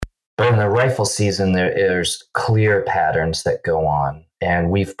during the rifle season, there's clear patterns that go on. And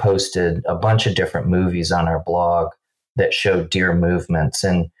we've posted a bunch of different movies on our blog that show deer movements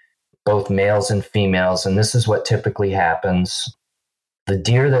in both males and females. And this is what typically happens. The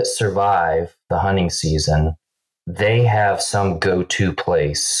deer that survive the hunting season, they have some go-to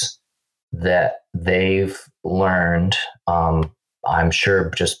place that they've learned, I'm sure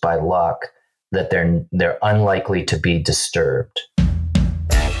just by luck, that they're unlikely to be disturbed.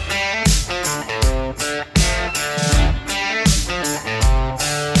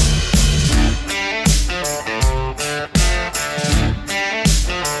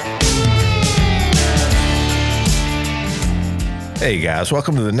 Hey guys,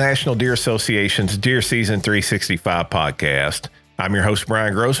 welcome to the National Deer Association's Deer Season 365 podcast. I'm your host,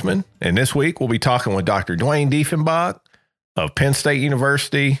 Brian Grossman, and this week we'll be talking with Dr. Dwayne Diefenbach of Penn State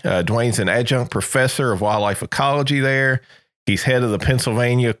University. Dwayne's an adjunct professor of wildlife ecology there. He's head of the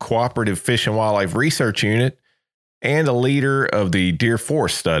Pennsylvania Cooperative Fish and Wildlife Research Unit and a leader of the Deer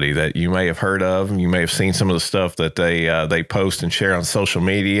Forest Study that you may have heard of. You may have seen some of the stuff that they post and share on social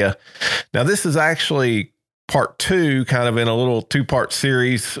media. Now, this is actually part two, kind of in a little two-part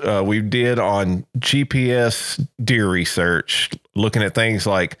series we did on GPS deer research, looking at things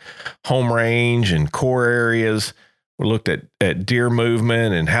like home range and core areas. We looked at deer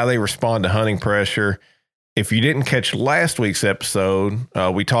movement and how they respond to hunting pressure. If you didn't catch last week's episode,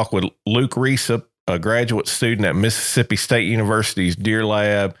 we talked with Luke Reesup, a graduate student at Mississippi State University's Deer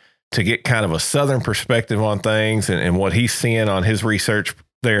Lab, to get kind of a southern perspective on things and what he's seeing on his research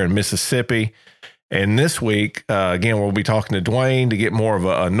there in Mississippi. And this week, again, we'll be talking to Dwayne to get more of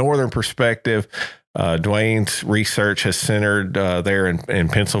a northern perspective. Dwayne's research has centered there in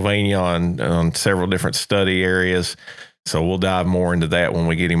Pennsylvania on several different study areas. So we'll dive more into that when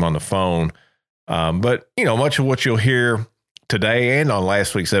we get him on the phone. But, you know, much of what you'll hear today and on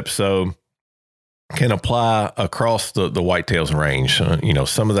last week's episode can apply across the whitetails range. You know,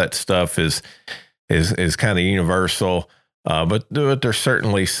 some of that stuff is kind of universal. But there's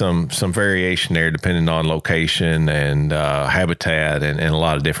certainly some variation there depending on location and habitat and a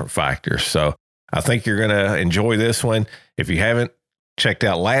lot of different factors. So I think you're going to enjoy this one. If you haven't checked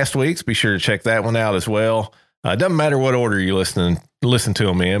out last week's, be sure to check that one out as well. It doesn't matter what order you listen to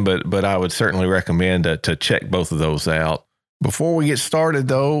them in, but I would certainly recommend to check both of those out. Before we get started,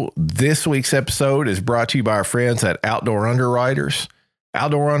 though, this week's episode is brought to you by our friends at Outdoor Underwriters.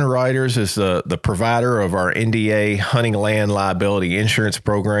 Outdoor Underwriters is the provider of our NDA hunting land liability insurance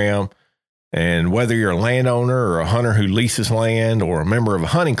program. And whether you're a landowner or a hunter who leases land or a member of a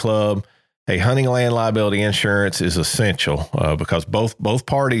hunting club, a hunting land liability insurance is essential because both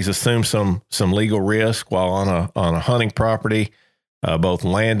parties assume some legal risk while on a hunting property, both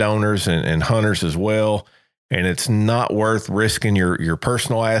landowners and hunters as well. And it's not worth risking your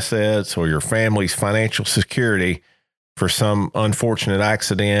personal assets or your family's financial security for some unfortunate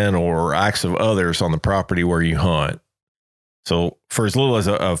accident or acts of others on the property where you hunt. So for as little as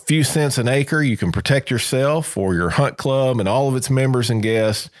a few cents an acre, you can protect yourself or your hunt club and all of its members and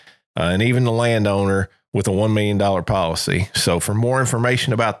guests, and even the landowner with a $1 million policy. So for more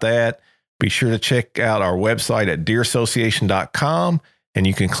information about that, be sure to check out our website at deerassociation.com, and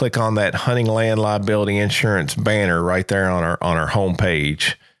you can click on that hunting land liability insurance banner right there on our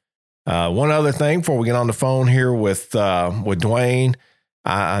homepage. One other thing before we get on the phone here with Dwayne,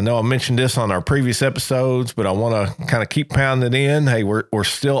 I know I mentioned this on our previous episodes, but I want to kind of keep pounding it in. Hey, we're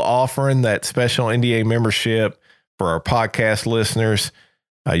still offering that special NDA membership for our podcast listeners.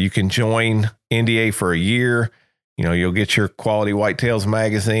 You can join NDA for a year. You know, you'll get your Quality Whitetails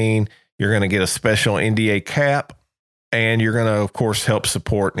magazine. You're going to get a special NDA cap, and you're going to, of course, help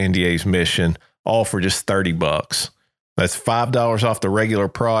support NDA's mission, all for just $30. That's $5 off the regular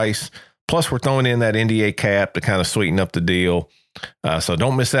price. Plus, we're throwing in that NDA cap to kind of sweeten up the deal. So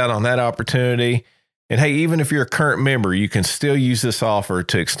don't miss out on that opportunity. And hey, even if you're a current member, you can still use this offer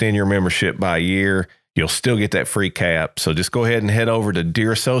to extend your membership by a year. You'll still get that free cap. So just go ahead and head over to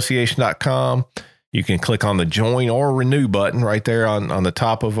deerassociation.com. You can click on the join or renew button right there on the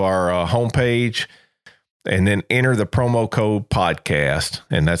top of our homepage, and then enter the promo code podcast.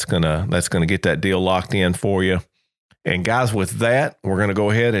 And that's gonna get that deal locked in for you. And guys, with that, we're going to go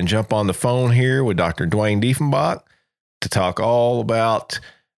ahead and jump on the phone here with Dr. Dwayne Diefenbach to talk all about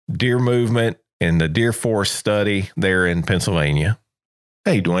deer movement and the Deer Forest Study there in Pennsylvania.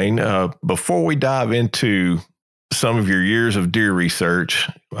 Hey, Dwayne, before we dive into some of your years of deer research,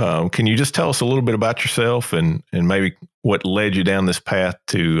 can you just tell us a little bit about yourself and maybe what led you down this path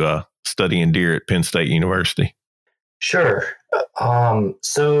to studying deer at Penn State University? Sure.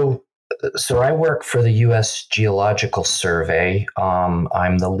 So So I work for the U.S. Geological Survey.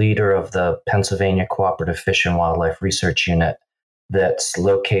 I'm the leader of the Pennsylvania Cooperative Fish and Wildlife Research Unit that's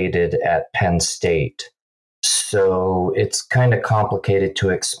located at Penn State. So it's kind of complicated to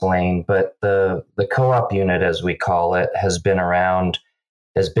explain, but the co-op unit, as we call it, has been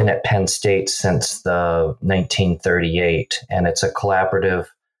at Penn State since the 1938, and it's a collaborative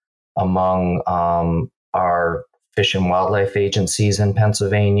among our fish and wildlife agencies in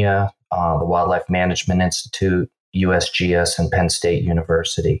Pennsylvania, the Wildlife Management Institute, USGS, and Penn State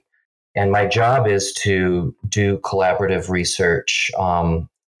University. And my job is to do collaborative research,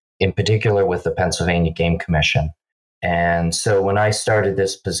 in particular with the Pennsylvania Game Commission. And so when I started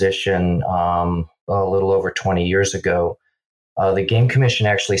this position a little over 20 years ago, the Game Commission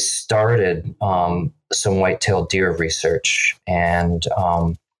actually started some white-tailed deer research. And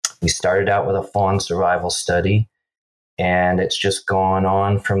we started out with a fawn survival study, and it's just gone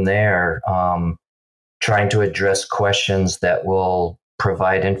on from there, trying to address questions that will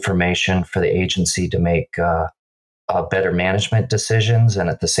provide information for the agency to make better management decisions. And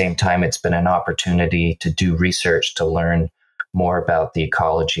at the same time, it's been an opportunity to do research to learn more about the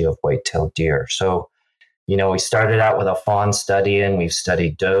ecology of white-tailed deer. So, we started out with a fawn study, and we've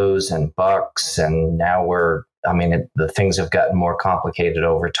studied does and bucks, and now the things have gotten more complicated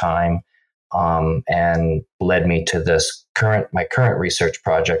over time, and led me to my current research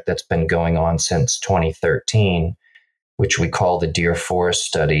project that's been going on since 2013, which we call the Deer Forest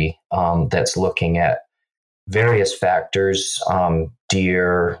Study, that's looking at various factors,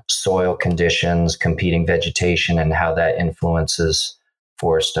 deer, soil conditions, competing vegetation, and how that influences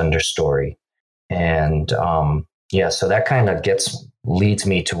forest understory. And so that kind of leads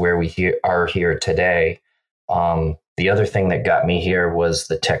me to where we are here today. The other thing that got me here was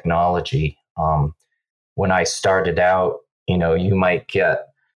the technology. When I started out, you might get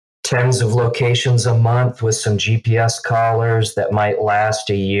tens of locations a month with some GPS collars that might last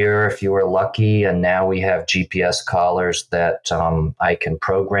a year if you were lucky. And now we have GPS collars that I can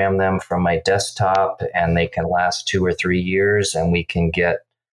program them from my desktop, and they can last 2 or 3 years, and we can get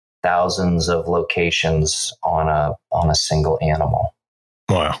thousands of locations on a single animal.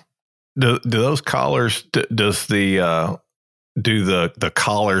 Wow. Do those collars, does the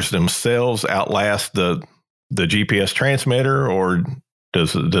collars themselves outlast the GPS transmitter, or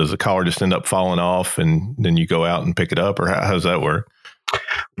does the collar just end up falling off and then you go out and pick it up, or how does that work?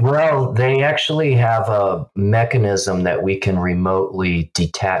 Well, they actually have a mechanism that we can remotely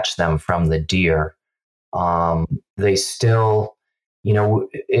detach them from the deer. They still,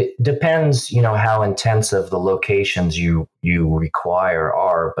 it depends, how intensive the locations you require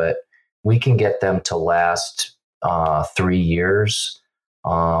are, but we can get them to last 3 years.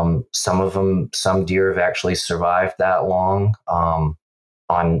 Some deer have actually survived that long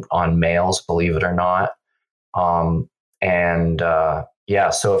on males, believe it or not. So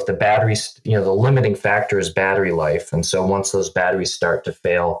if the batteries, the limiting factor is battery life. And so once those batteries start to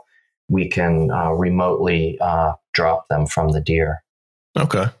fail, we can remotely drop them from the deer.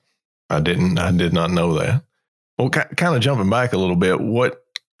 Okay. I did not know that. Well, kind of jumping back a little bit, what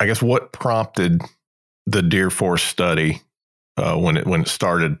prompted the Deer Forest study when it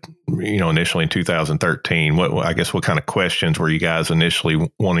started, initially in 2013? What kind of questions were you guys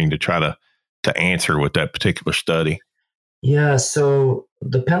initially wanting to try to answer with that particular study? Yeah, so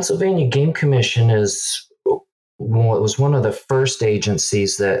the Pennsylvania Game Commission was one of the first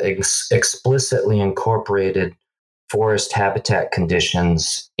agencies that explicitly incorporated forest habitat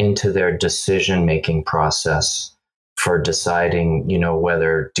conditions into their decision-making process for deciding,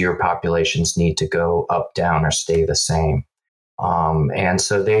 whether deer populations need to go up, down, or stay the same. And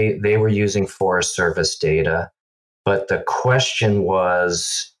so they were using Forest Service data, but the question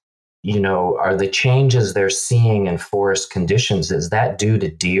was, are the changes they're seeing in forest conditions, is that due to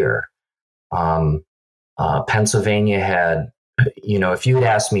deer? Pennsylvania had, if you had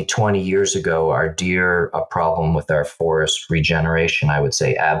asked me 20 years ago, are deer a problem with our forest regeneration? I would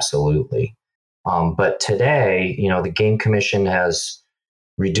say absolutely. But today, the Game Commission has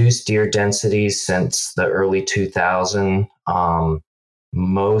reduced deer densities since the early 2000s.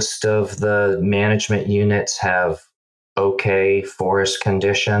 Most of the management units have okay forest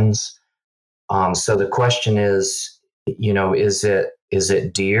conditions. So the question is, is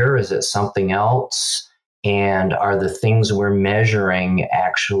it deer? Is it something else? And are the things we're measuring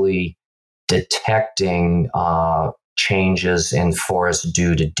actually detecting changes in forest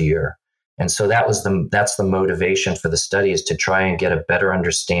due to deer? And so that's the motivation for the study, is to try and get a better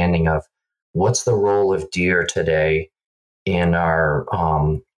understanding of what's the role of deer today in our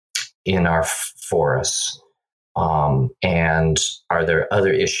forests. And are there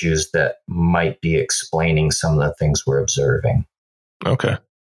other issues that might be explaining some of the things we're observing? Okay.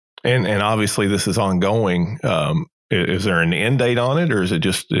 And obviously this is ongoing. Is there an end date on it, or is it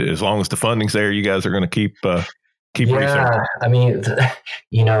just as long as the funding's there, you guys are going to keep researching? I mean,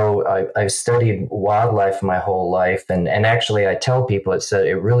 I've studied wildlife my whole life, and actually, I tell people it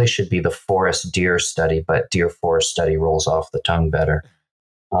really should be the forest deer study, but deer forest study rolls off the tongue better.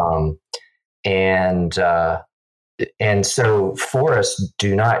 Um, and so forests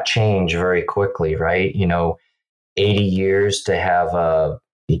do not change very quickly, right? 80 years to have a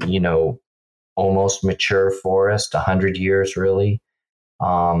almost mature forest, 100 years really.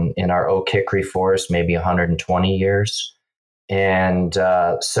 In our oak hickory forest, maybe 120 years. And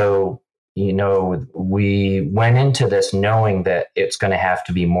so, we went into this knowing that it's going to have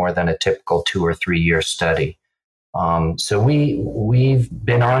to be more than a typical 2 or 3 year study. So we've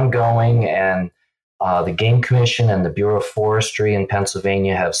been ongoing, and the Game Commission and the Bureau of Forestry in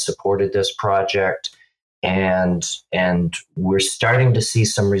Pennsylvania have supported this project. And we're starting to see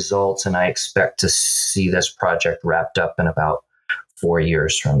some results, and I expect to see this project wrapped up in about 4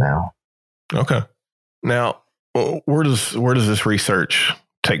 years from now. Okay. Now, where does this research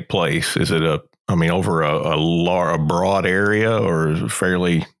take place? Is it over a broad area, or a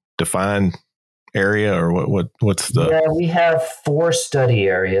fairly defined area, or what's the? Yeah, we have 4 study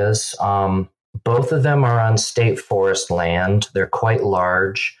areas. Both of them are on state forest land. They're quite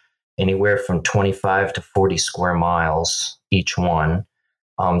large, anywhere from 25 to 40 square miles each one.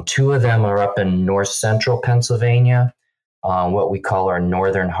 2 of them are up in north central Pennsylvania, what we call our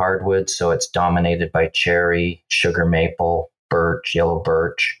northern hardwood. So it's dominated by cherry, sugar maple, birch, yellow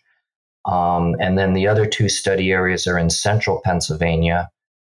birch. And then the other 2 study areas are in central Pennsylvania,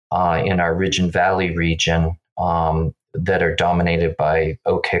 in our Ridge and Valley region, that are dominated by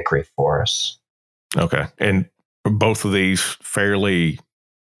oak hickory forests. Okay. And both of these fairly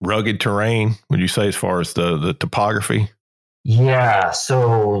rugged terrain, would you say, as far as the topography? Yeah.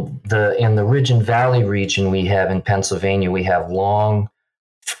 So in the Ridge and Valley region we have in Pennsylvania, we have long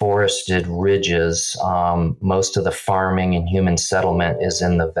forested ridges. Most of the farming and human settlement is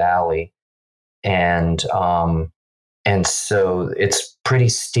in the valley. And so it's pretty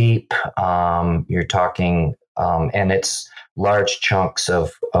steep. You're talking, and it's large chunks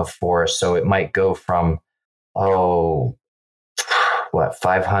of forest. So it might go from,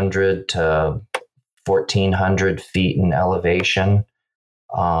 500 to 1,400 feet in elevation.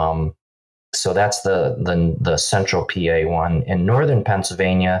 So that's the central PA one. In northern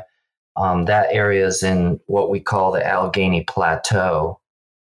Pennsylvania, that area is in what we call the Allegheny Plateau,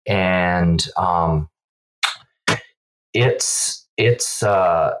 and it's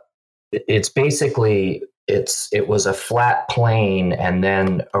basically it was a flat plain, and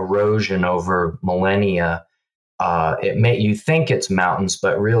then erosion over millennia. You think it's mountains,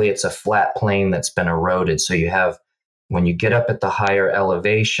 but really it's a flat plain that's been eroded. So you have, when you get up at the higher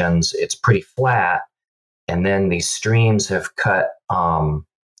elevations, it's pretty flat, and then these streams have cut,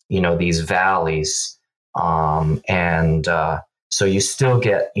 these valleys, and so you still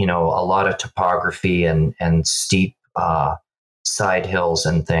get, a lot of topography and steep side hills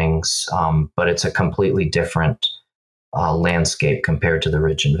and things, but it's a completely different landscape compared to the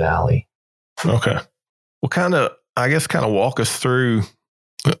Ridge and Valley. Okay. Well, kind of walk us through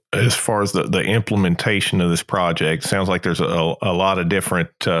as far as the implementation of this project. Sounds like there's a lot of different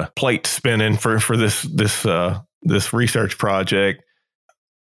plates spinning for this research project.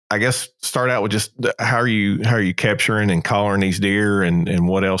 I guess start out with just how are you capturing and collaring these deer, and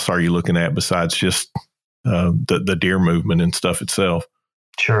what else are you looking at besides just the deer movement and stuff itself?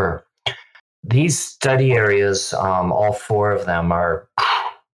 Sure. These study areas, all 4 of them are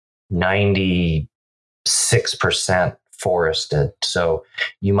 96% forested. So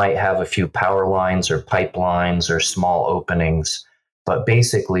you might have a few power lines or pipelines or small openings, but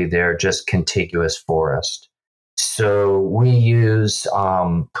basically they're just contiguous forest. So we use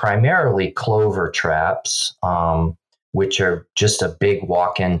primarily clover traps, which are just a big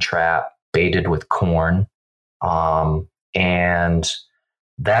walk-in trap baited with corn. And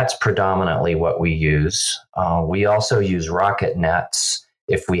that's predominantly what we use. We also use rocket nets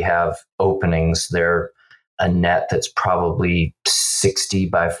if we have openings. They're a net that's probably 60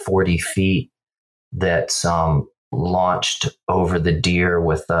 by 40 feet that's launched over the deer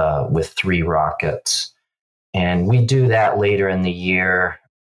with 3 rockets. And we do that later in the year,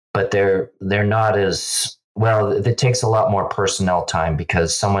 but they're not as well. It takes a lot more personnel time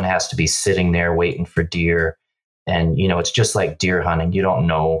because someone has to be sitting there waiting for deer. And, it's just like deer hunting. You don't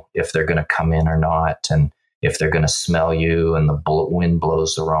know if they're going to come in or not, and if they're going to smell you and the wind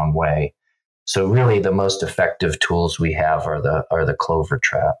blows the wrong way. So really the most effective tools we have are the clover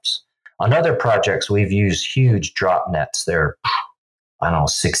traps. On other projects, we've used huge drop nets. They're, I don't know,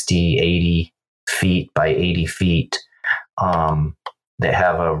 60, 80 feet by 80 feet. That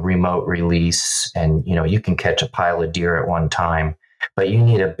have a remote release, and you can catch a pile of deer at one time, but you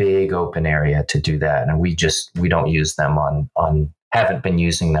need a big open area to do that. And we don't use them haven't been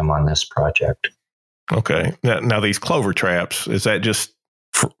using them on this project. Okay. Now these clover traps, is that just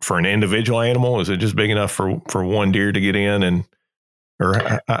for an individual animal? Is it just big enough for one deer to get in? And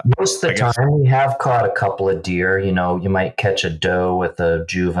most of the time we have caught a couple of deer. You might catch a doe with a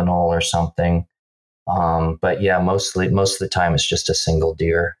juvenile or something. But yeah, most of the time it's just a single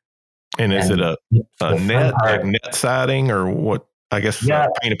deer. And is it a net, like net siding, or what? I guess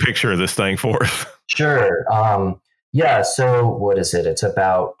paint a picture of this thing for us. Sure. Yeah. So what is it? It's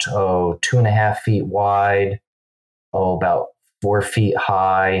about 2.5 feet wide, about 4 feet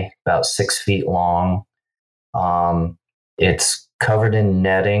high, about 6 feet long. It's covered in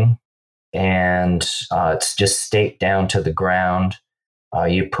netting, and it's just staked down to the ground.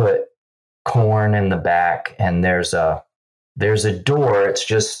 You put corn in the back, and there's a door. It's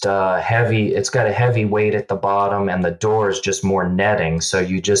just heavy. It's got a heavy weight at the bottom, and the door is just more netting. So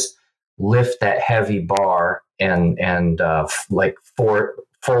you just lift that heavy bar and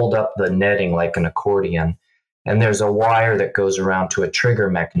fold up the netting like an accordion. And there's a wire that goes around to a trigger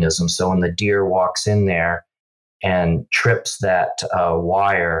mechanism. So when the deer walks in there and trips that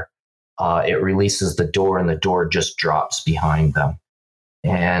wire, it releases the door, and the door just drops behind them.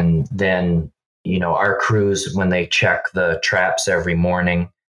 And then, our crews, when they check the traps every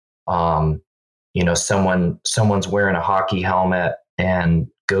morning, someone's wearing a hockey helmet and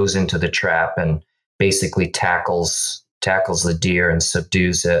goes into the trap and basically tackles the deer and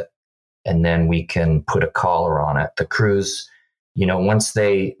subdues it. And then we can put a collar on it. The crews, once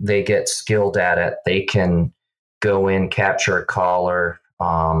they get skilled at it, they can go in, capture a collar,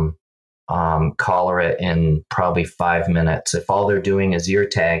 collar it in probably 5 minutes. If all they're doing is ear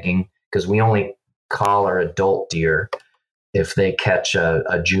tagging, because we only collar adult deer. If they catch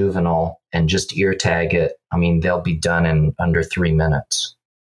a juvenile and just ear tag it, they'll be done in under 3 minutes.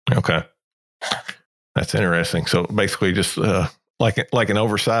 Okay. That's interesting. So basically just like an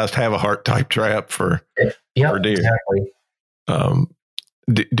oversized have-a-heart type trap for deer. Exactly.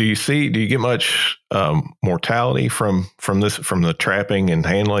 Do you get much mortality from the trapping and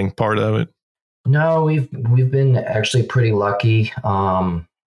handling part of it? No, we've been actually pretty lucky.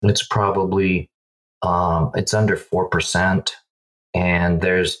 It's probably it's under 4%, and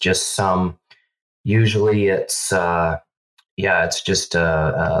there's just some. Usually, it's just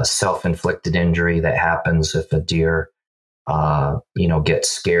a self-inflicted injury that happens if a deer,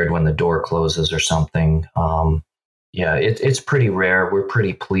 gets scared when the door closes or something. It's pretty rare. We're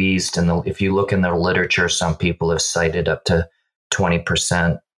pretty pleased. And if you look in the literature, some people have cited up to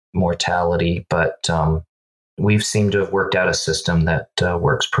 20% mortality, but we've seemed to have worked out a system that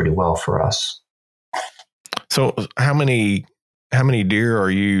works pretty well for us. So how many deer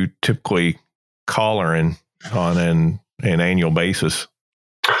are you typically collaring on an annual basis?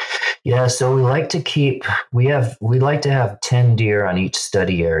 Yeah, so we like to have 10 deer on each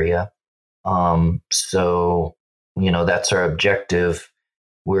study area. So that's our objective.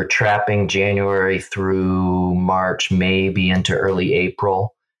 We're trapping January through March, maybe into early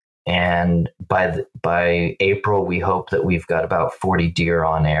April. And by April, we hope that we've got about 40 deer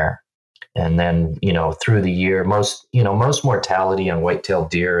on air. And then, through the year, most mortality on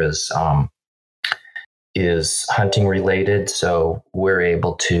white-tailed deer is hunting related. So we're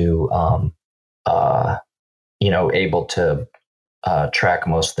able to, track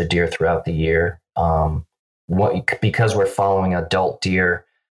most of the deer throughout the year. Because we're following adult deer,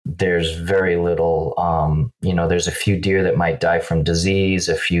 there's very little, there's a few deer that might die from disease,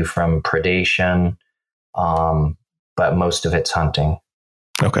 a few from predation, but most of it's hunting.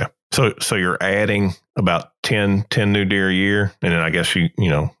 Okay. So you're adding about 10 new deer a year, and then I guess you're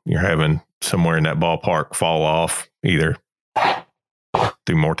having somewhere in that ballpark fall off either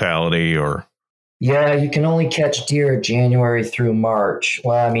through mortality or. Yeah, you can only catch deer January through March.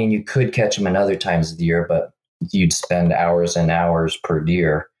 Well, you could catch them in other times of the year, but you'd spend hours and hours per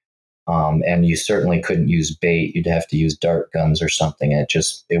deer. And you certainly couldn't use bait. You'd have to use dart guns or something. It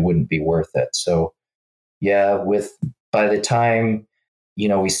wouldn't be worth it. So yeah, by the time,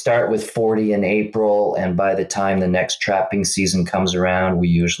 we start with 40 in April, and by the time the next trapping season comes around, we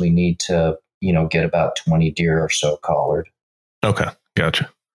usually need to, get about 20 deer or so collared. Okay. Gotcha.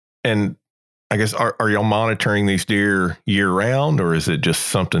 And I guess, are y'all monitoring these deer year round, or is it just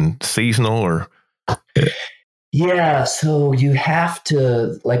something seasonal or? Yeah, so you have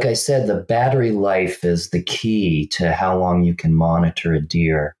to, like I said, the battery life is the key to how long you can monitor a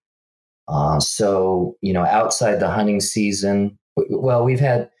deer. Outside the hunting season, well, we've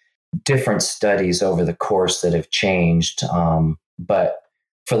had different studies over the course that have changed, but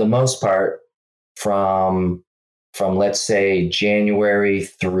for the most part, from let's say January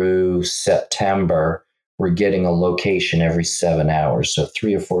through September, we're getting a location every 7 hours, so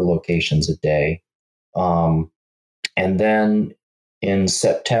 3 or 4 locations a day. And then in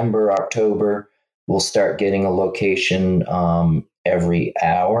September, October, we'll start getting a location every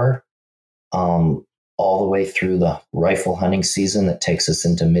hour, all the way through the rifle hunting season that takes us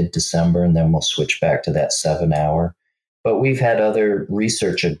into mid-December, and then we'll switch back to that 7 hour. But we've had other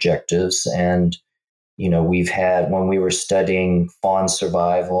research objectives, and we've had, when we were studying fawn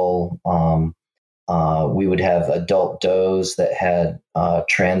survival, we would have adult does that had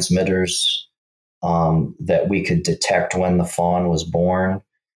transmitters that we could detect when the fawn was born.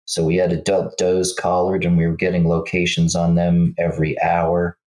 So we had adult does collared, and we were getting locations on them every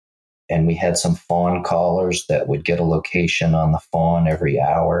hour. And we had some fawn collars that would get a location on the fawn every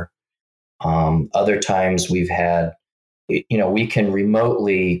hour. Other times we've had, we can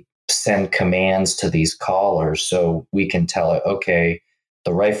remotely send commands to these collars, so we can tell it, okay,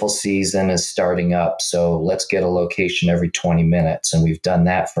 the rifle season is starting up, so let's get a location every 20 minutes. And we've done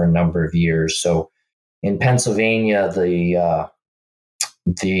that for a number of years. So in Pennsylvania,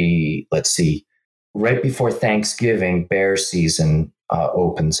 let's see, right before Thanksgiving, bear season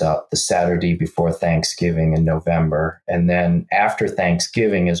opens up the Saturday before Thanksgiving in November. And then after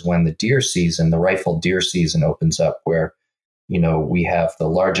Thanksgiving is when the rifle deer season opens up, where, we have the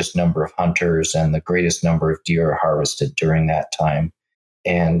largest number of hunters and the greatest number of deer are harvested during that time.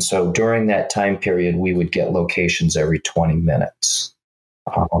 And so during that time period, we would get locations every 20 minutes.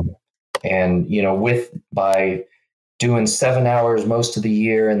 By doing 7 hours most of the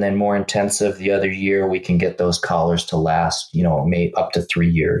year and then more intensive the other year, we can get those collars to last, maybe up to 3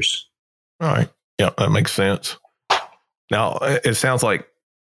 years. All right. Yeah, that makes sense. Now, it sounds like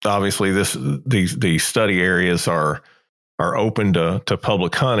obviously these study areas are open to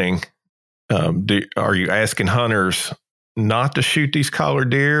public hunting. Are you asking hunters not to shoot these collared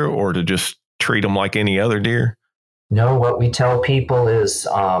deer or to just treat them like any other deer? No, what we tell people is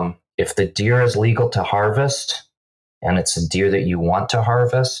if the deer is legal to harvest and it's a deer that you want to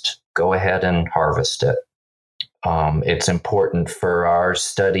harvest, go ahead and harvest it. It's important for our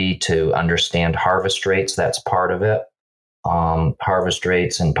study to understand harvest rates. That's part of it. Harvest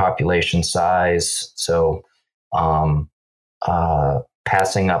rates and population size. So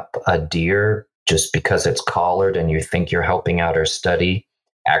passing up a deer just because it's collared and you think you're helping out our study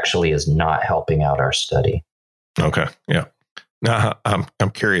actually is not helping out our study. Okay. Yeah. Now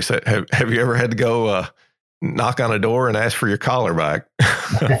I'm curious. Have you ever had to go knock on a door and ask for your collar back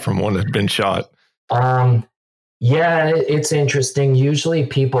from one that's been shot? Yeah, it's interesting. Usually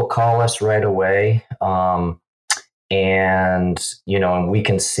people call us right away. And we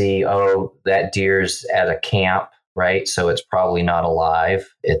can see, oh, that deer's at a camp, right? So it's probably not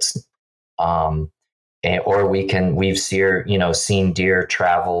alive. It's, or we've seen deer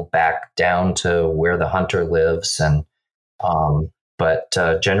travel back down to where the hunter lives. And, but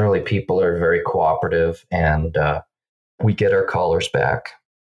generally people are very cooperative, and we get our collars back.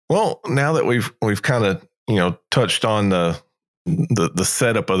 Well, now that we've kind of, touched on the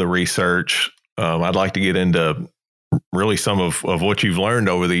setup of the research, I'd like to get into really some of what you've learned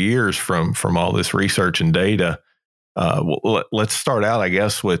over the years from all this research and data. Let's start out, I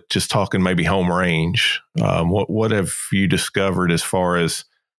guess, with just talking maybe home range. What have you discovered as far as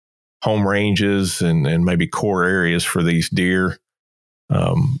home ranges and maybe core areas for these deer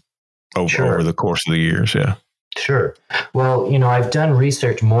over the course of the years? Yeah. Sure. Well, I've done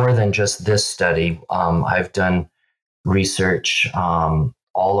research more than just this study. I've done research all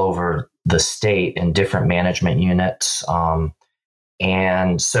over the state in different management units.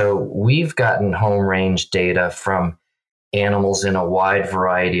 And so we've gotten home range data from animals in a wide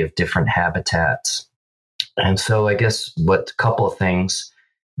variety of different habitats. And so I guess a couple of things.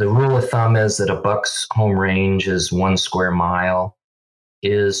 The rule of thumb is that a buck's home range is 1 square mile,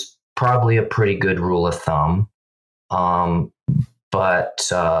 is probably a pretty good rule of thumb. But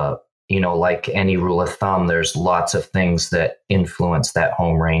like any rule of thumb, there's lots of things that influence that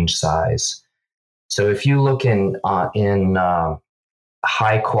home range size. So if you look in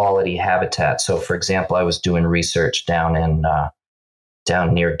high quality habitat, so for example, I was doing research down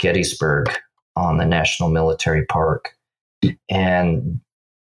near Gettysburg on the National Military Park, and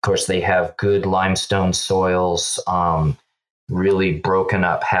of course they have good limestone soils. really broken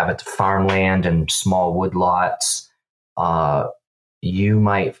up farmland and small woodlots,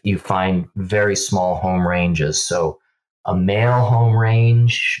 you find very small home ranges. So a male home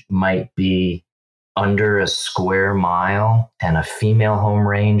range might be under a square mile, and a female home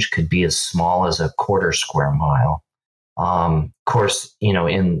range could be as small as a quarter square mile. Of course,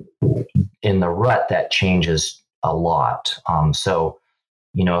 in the rut that changes a lot. So,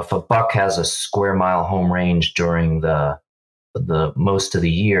 if a buck has a square mile home range during the most of the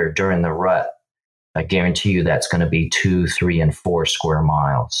year, during the rut, I guarantee you that's going to be 2, 3, and 4 square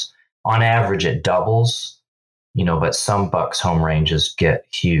miles. On average, it doubles, but some bucks' home ranges get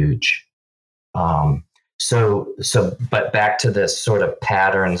huge. But back to this sort of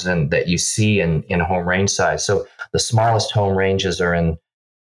patterns that you see in home range size. So the smallest home ranges are in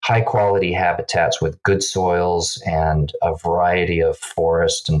high quality habitats with good soils and a variety of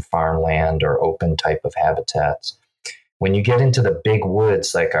forest and farmland or open type of habitats. When you get into the big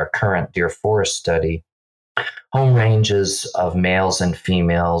woods, like our current deer forest study, home ranges of males and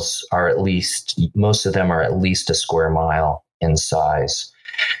females most of them are at least a square mile in size.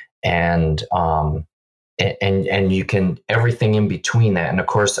 And you can, everything in between that. And of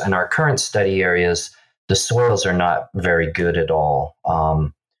course, in our current study areas, the soils are not very good at all.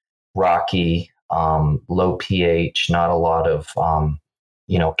 Rocky, low pH, not a lot of,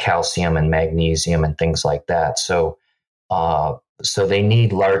 calcium and magnesium and things like that. So they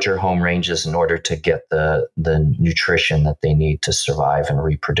need larger home ranges in order to get the nutrition that they need to survive and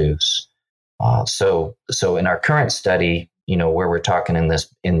reproduce. So in our current study, where we're talking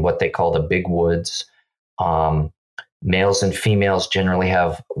in what they call the big woods, males and females generally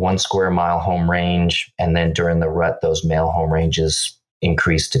have 1 square mile home range, and then during the rut, those male home ranges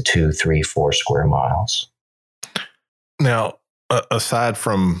increase to 2, 3, 4 square miles. Now, aside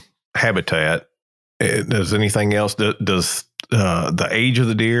from habitat, does anything else? Does the age of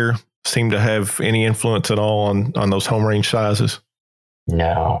the deer seem to have any influence at all on those home range sizes?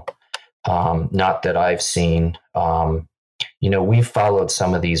 No, not that I've seen. We've followed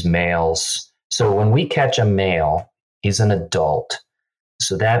some of these males. So when we catch a male, he's an adult.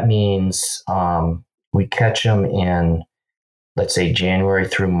 So that means we catch him in, let's say, January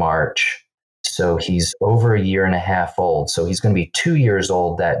through March. So he's over a year and a half old. So he's going to be 2 years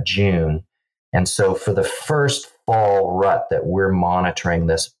old that June. And so for the first fall rut that we're monitoring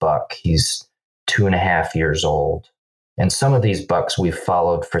this buck, he's 2.5 years old. And some of these bucks we've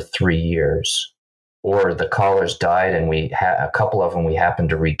followed for 3 years, or the collars died and a couple of them we happened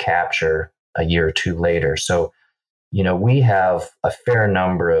to recapture a year or two later. So, we have a fair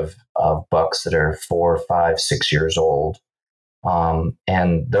number of bucks that are 4, 5, 6 years old.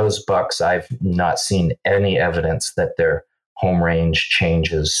 And those bucks, I've not seen any evidence that their home range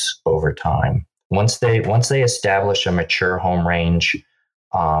changes over time. Once they establish a mature home range,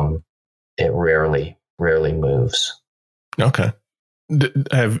 it rarely moves. Okay.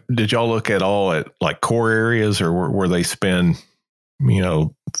 Did y'all look at all at like core areas, or where they spend,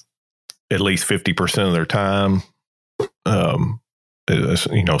 at least 50% of their time,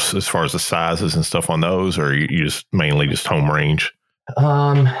 as far as the sizes and stuff on those, or you just mainly just home range?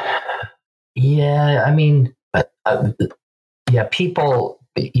 Yeah, I mean, people,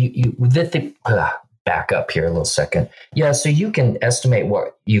 back up here a little second. Yeah, so you can estimate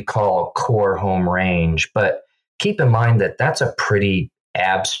what you call core home range, but keep in mind that that's a pretty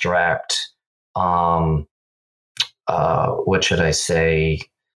abstract, what should I say?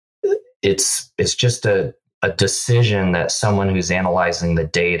 It's just a decision that someone who's analyzing the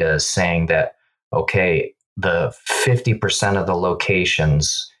data is saying that, okay, the 50% of the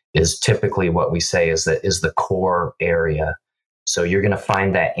locations is typically what we say is the core area. So you're going to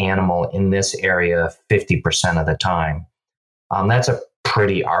find that animal in this area 50% of the time. That's a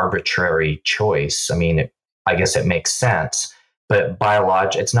pretty arbitrary choice. I mean, I guess it makes sense, but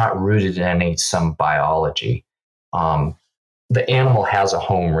it's not rooted in some biology. The animal has a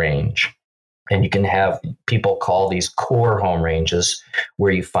home range, and you can have people call these core home ranges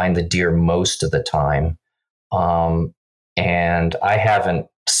where you find the deer most of the time. And I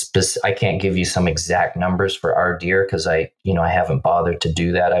can't give you some exact numbers for our deer because I haven't bothered to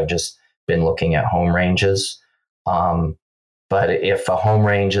do that. I've just been looking at home ranges. But if a home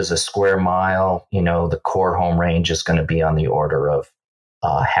range is a square mile, the core home range is going to be on the order of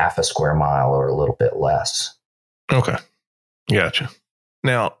half a square mile or a little bit less. Okay. Gotcha.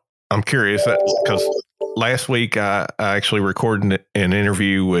 Now, I'm curious because last week I actually recorded an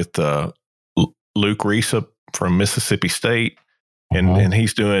interview with Luke Risa from Mississippi State, and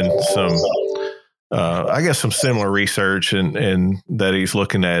he's doing I guess some similar research and that he's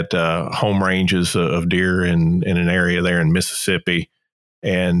looking at home ranges of deer in an area there in Mississippi.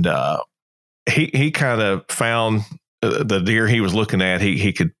 And he kind of found the deer he was looking at,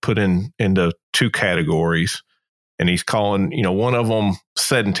 he could put into two categories. And he's calling, one of them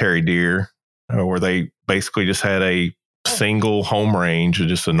sedentary deer, where they basically just had a single home range,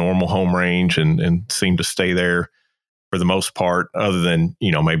 just a normal home range, and seemed to stay there for the most part, other than,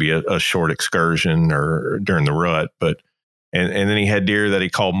 maybe a short excursion or during the rut. But, and then he had deer that he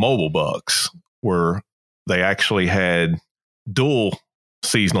called mobile bucks, where they actually had dual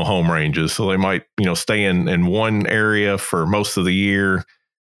seasonal home ranges. So they might, stay in one area for most of the year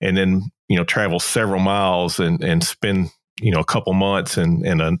and then, travel several miles and spend, a couple months in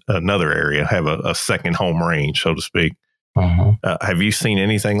another area, have a second home range, so to speak. Uh-huh. Have you seen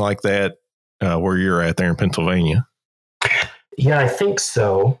anything like that where you're at there in Pennsylvania? Yeah, I think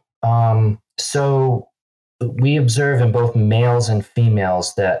so. So we observe in both males and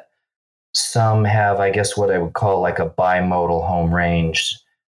females that some have, I guess, what I would call like a bimodal home range,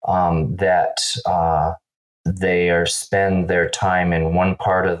 that they spend their time in one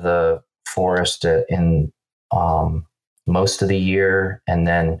part of the forest in most of the year, and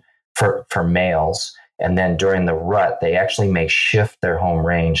then for males, and then during the rut, they actually may shift their home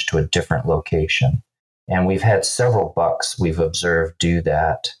range to a different location. And we've had several bucks we've observed do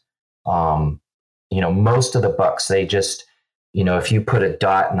that. Most of the bucks, they just, if you put a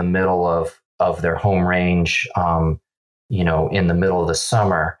dot in the middle of their home range, in the middle of the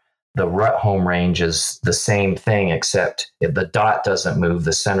summer, the rut home range is the same thing, except if the dot doesn't move,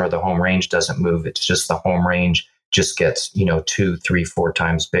 the center of the home range doesn't move. It's just the home range just gets, 2, 3, 4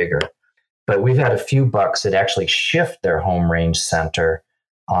 times bigger. But we've had a few bucks that actually shift their home range center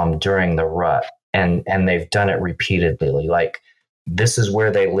during the rut. And they've done it repeatedly. Like, this is where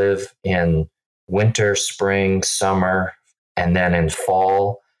they live in winter, spring, summer, and then in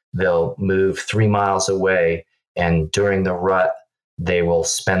fall, they'll move 3 miles away. And during the rut, they will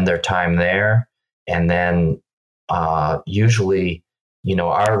spend their time there. And then usually,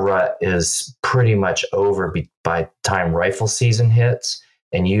 our rut is pretty much over by the time rifle season hits.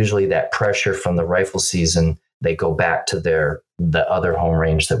 And usually that pressure from the rifle season, they go back to the other home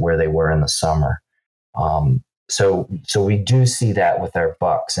range where they were in the summer. So we do see that with our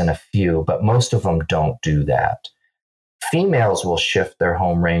bucks in a few, but most of them don't do that. Females will shift their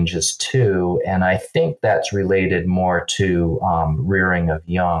home ranges too, and I think that's related more to rearing of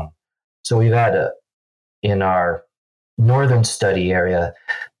young. So we've had in our northern study area,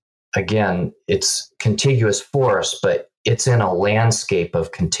 again, it's contiguous forest, but it's in a landscape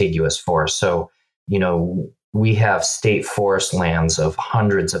of contiguous forest. So, we have state forest lands of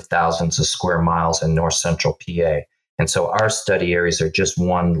hundreds of thousands of square miles in north central PA. And so our study areas are just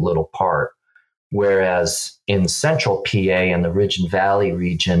one little part. Whereas in central PA and the Ridge and Valley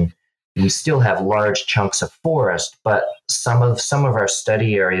region, we still have large chunks of forest, but some of our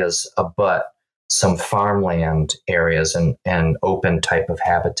study areas abut some farmland areas and open type of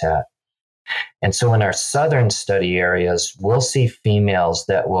habitat. And so in our southern study areas, we'll see females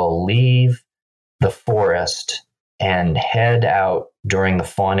that will leave the forest and head out during the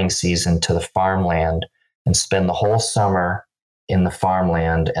fawning season to the farmland and spend the whole summer in the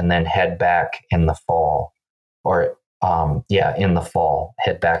farmland and then head back in the fall, or in the fall,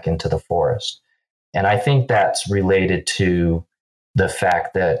 head back into the forest. And I think that's related to the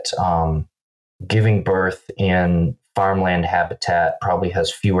fact that giving birth in farmland habitat probably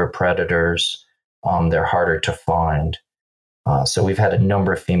has fewer predators. They're harder to find. So we've had a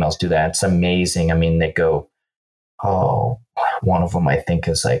number of females do that. It's amazing. I mean, they go, one of them I think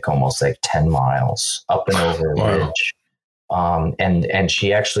is like almost like 10 miles up and over a ridge. And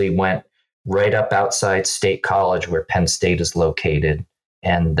she actually went right up outside State College where Penn State is located.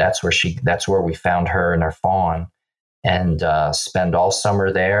 And that's where we found her and her fawn, and spend all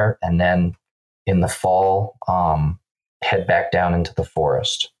summer there. And then in the fall, head back down into the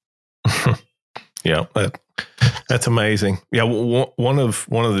forest. Yeah. That's amazing. Yeah. One of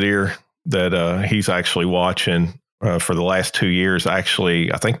the deer that he's actually watching for the last 2 years,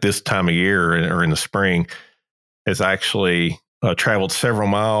 actually, I think this time of year or in the spring, has actually traveled several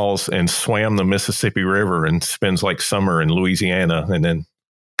miles and swam the Mississippi River and spends like summer in Louisiana, and then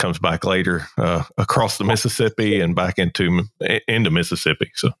comes back later across the Mississippi and back into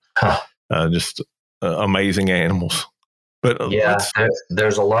Mississippi. So just amazing animals. But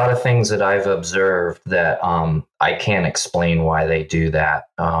there's a lot of things that I've observed that I can't explain why they do that.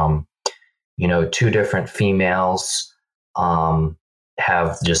 2 different females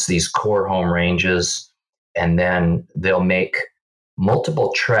have just these core home ranges, and then they'll make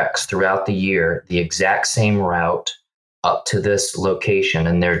multiple treks throughout the year, the exact same route up to this location.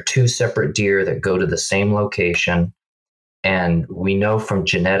 And there are two separate deer that go to the same location. And we know from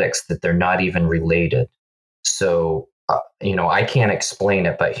genetics that they're not even related. So, I can't explain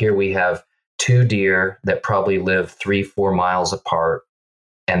it, but here we have two deer that probably live 3-4 miles apart,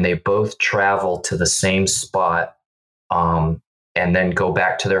 and they both travel to the same spot, and then go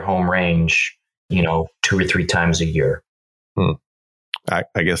back to their home range, 2 or 3 times a year.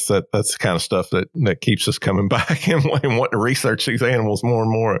 I guess that's the kind of stuff that keeps us coming back and wanting to research these animals more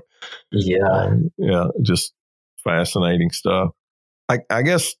and more. Yeah. Just fascinating stuff. I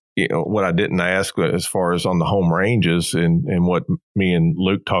guess, what I didn't ask as far as on the home ranges and what me and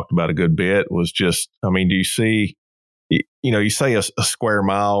Luke talked about a good bit was just, do you see, you say a square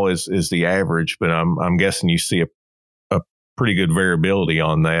mile is the average, but I'm guessing you see a pretty good variability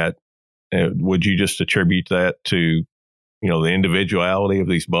on that. Would you just attribute that to, the individuality of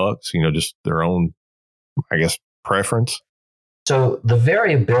these bucks, just their own, I guess, preference? So the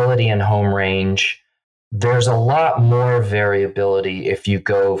variability in home range, there's a lot more variability if you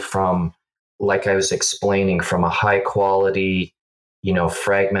go from, like I was explaining, from a high quality,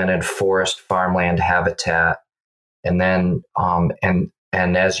 fragmented forest farmland habitat. And then, and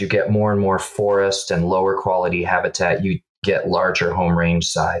as you get more and more forest and lower quality habitat, you get larger home range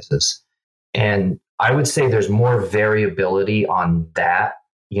sizes. And I would say there's more variability on that,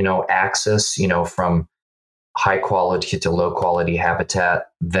 axis, from high quality to low quality habitat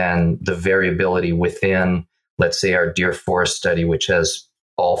than the variability within, let's say, our deer forest study, which has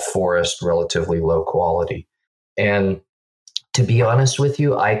all forest, relatively low quality. And to be honest with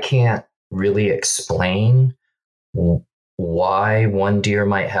you, I can't really explain why one deer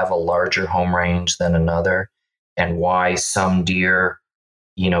might have a larger home range than another, and why some deer,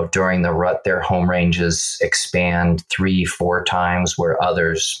 during the rut, their home ranges expand 3-4 times where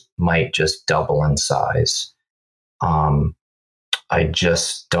others might just double in size. I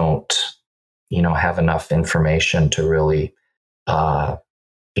just don't, have enough information to really,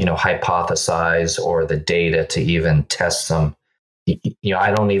 hypothesize, or the data to even test them.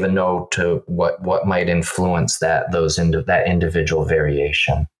 I don't even know to what might influence that individual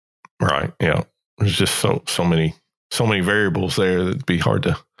variation. Right. Yeah. There's just so many variables there that'd be hard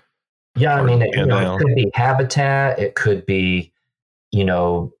to. Yeah. It could be habitat. It could be,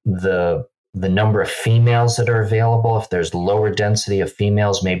 the number of females that are available. If there's lower density of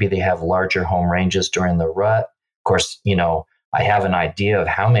females, maybe they have larger home ranges during the rut. Of course, I have an idea of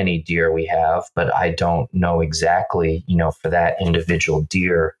how many deer we have, but I don't know exactly, for that individual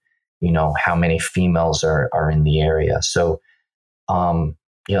deer, how many females are in the area. So,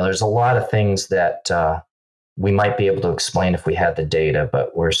 there's a lot of things that we might be able to explain if we had the data,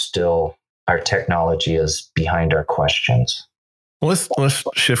 but our technology is behind our questions. Let's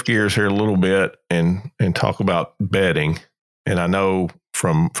shift gears here a little bit and talk about bedding. And I know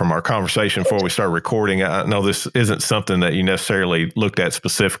from our conversation before we started recording, I know this isn't something that you necessarily looked at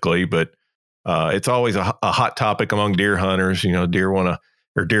specifically, but it's always a hot topic among deer hunters.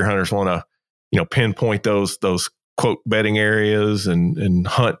 Deer hunters want to, pinpoint those quote bedding areas and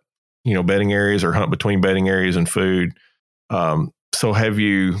hunt, bedding areas, or hunt between bedding areas and food. So have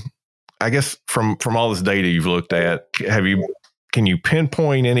you, I guess from all this data you've looked at, can you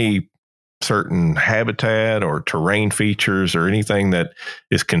pinpoint any certain habitat or terrain features or anything that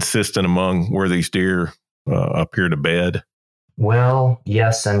is consistent among where these deer appear to bed? Well,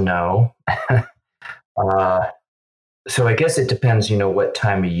 yes and no. So I guess it depends, what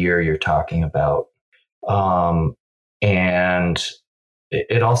time of year you're talking about. And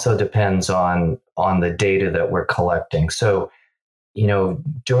it also depends on the data that we're collecting. So,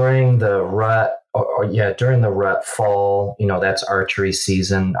 during the rut, during the rut fall, that's archery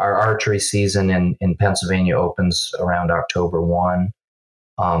season. Our archery season in Pennsylvania opens around October 1,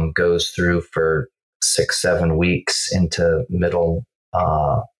 goes through for 6-7 weeks into middle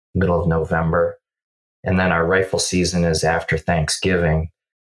of November. And then our rifle season is after Thanksgiving.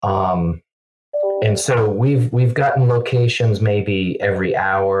 And so we've gotten locations maybe every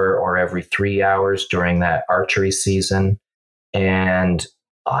hour or every 3 hours during that archery season. And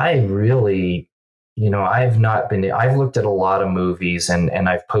I really, I've looked at a lot of movies and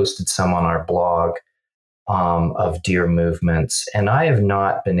I've posted some on our blog of deer movements, and I have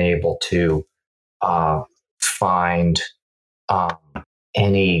not been able to find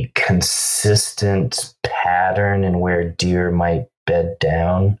any consistent pattern in where deer might bed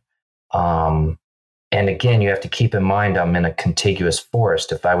down. And again, you have to keep in mind, I'm in a contiguous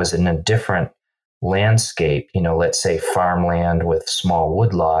forest. If I was in a different landscape, let's say farmland with small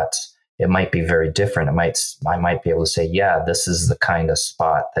woodlots, it might be very different. I might be able to say, yeah, this is the kind of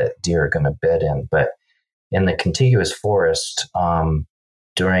spot that deer are going to bed in. But in the contiguous forest,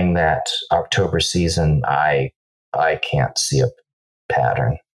 during that October season, I can't see a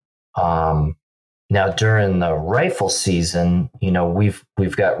pattern. Now during the rifle season,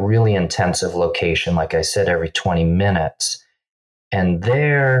 we've got really intensive location, like I said, every 20 minutes, and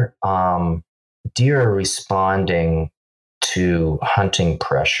there, deer are responding to hunting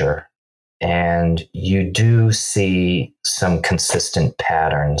pressure, and you do see some consistent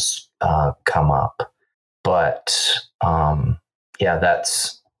patterns come up. But yeah,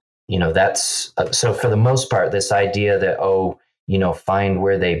 that's so for the most part, this idea that find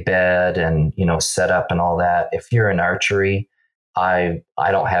where they bed and set up and all that. If you're in archery, I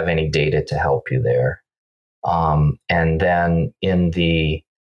don't have any data to help you there. And then in the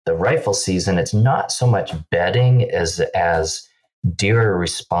rifle season, it's not so much bedding as deer are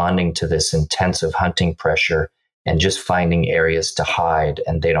responding to this intensive hunting pressure and just finding areas to hide,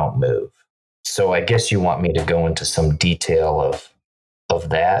 and they don't move. So I guess you want me to go into some detail of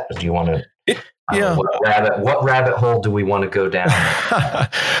that. Do you want to? Yeah. What rabbit hole do we want to go down?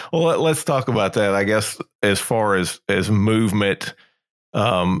 Well, let's talk about that. I guess as far as movement,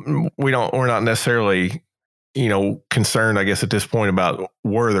 we're not necessarily, concerned, I guess, at this point about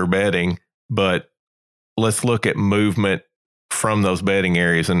where they're bedding, but let's look at movement from those bedding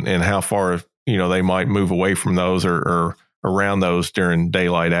areas and how far, they might move away from those or around those during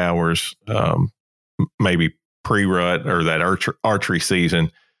daylight hours, maybe pre-rut or that archery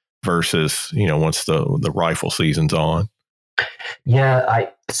season versus, once the rifle season's on. Yeah.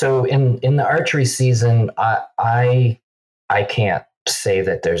 So in the archery season, I can't say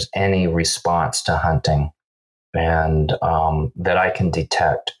that there's any response to hunting and that I can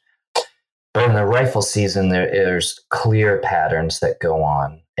detect. But in the rifle season, there's clear patterns that go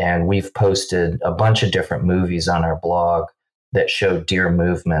on. And we've posted a bunch of different movies on our blog that show deer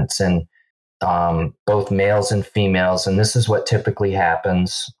movements, and both males and females. And this is what typically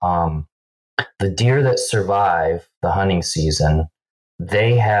happens. The deer that survive the hunting season,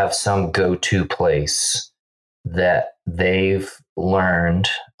 they have some go-to place that they've learned,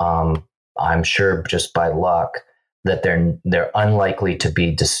 I'm sure just by luck, that they're unlikely to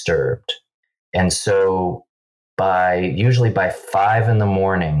be disturbed. And so usually by 5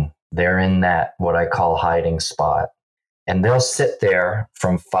 a.m, they're in that, what I call hiding spot. And they'll sit there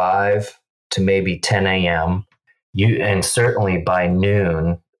from 5 to maybe 10 a.m. And certainly by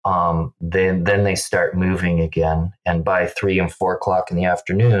noon, then they start moving again. And by 3 and 4 o'clock in the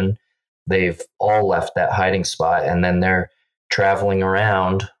afternoon, they've all left that hiding spot, and then they're traveling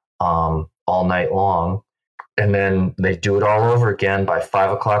around all night long. And then they do it all over again. By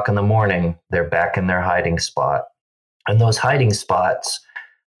 5 o'clock in the morning, they're back in their hiding spot. And those hiding spots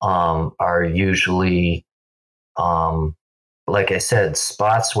are usually, like I said,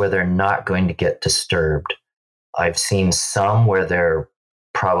 spots where they're not going to get disturbed. I've seen some where they're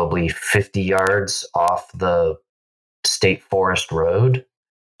probably 50 yards off the state forest road.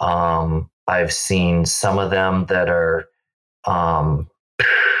 I've seen some of them that are,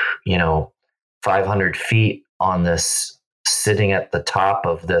 500 feet on this, sitting at the top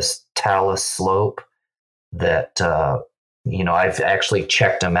of this talus slope that, I've actually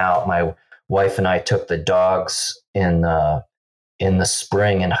checked them out. My wife and I took the dogs in the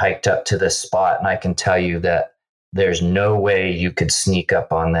spring and hiked up to this spot. And I can tell you that there's no way you could sneak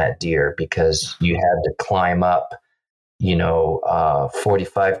up on that deer, because you had to climb up,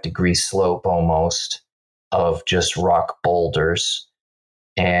 45-degree slope almost of just rock boulders.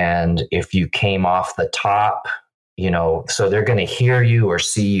 And if you came off the top, so they're going to hear you or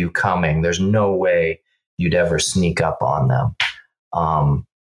see you coming. There's no way you'd ever sneak up on them.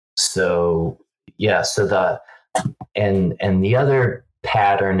 So the other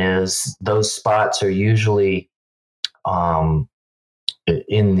pattern is those spots are usually in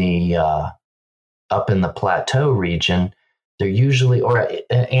the up in the plateau region. They're usually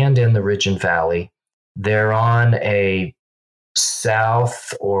and in the Ridge and Valley. They're on a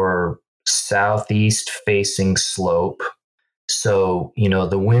south or southeast facing slope. So,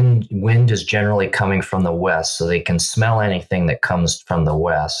 the wind is generally coming from the west, so they can smell anything that comes from the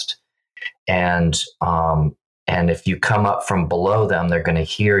west. And if you come up from below them, they're going to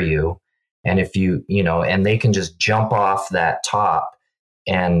hear you. And if and they can just jump off that top,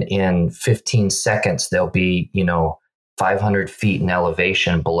 and in 15 seconds, they'll be, 500 feet in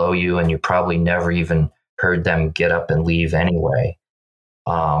elevation below you, and you probably never even heard them get up and leave anyway.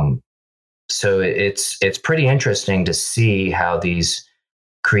 So it's pretty interesting to see how these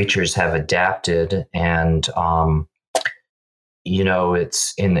creatures have adapted. And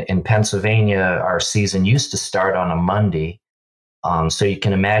it's in Pennsylvania, our season used to start on a Monday. So you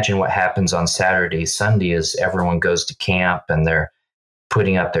can imagine what happens on Saturday, Sunday is everyone goes to camp and they're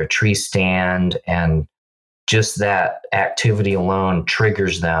putting up their tree stand, and just that activity alone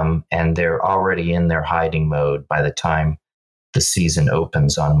triggers them, and they're already in their hiding mode by the time the season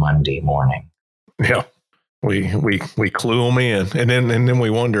opens on Monday morning. Yeah. We clue them in, and then we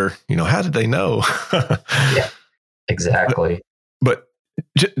wonder, how did they know? Yeah, exactly. But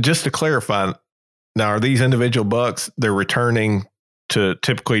just to clarify, now are these individual bucks, they're returning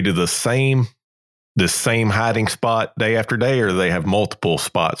typically to the same hiding spot day after day, or do they have multiple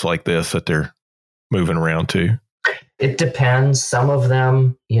spots like this that they're moving around to? It depends. Some of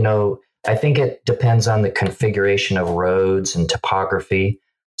them, I think it depends on the configuration of roads and topography.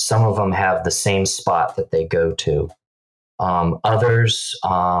 Some of them have the same spot that they go to. Others,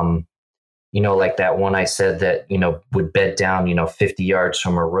 like that one I said that, would bed down, 50 yards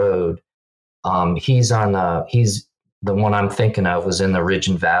from a road. He's the one I'm thinking of was in the Ridge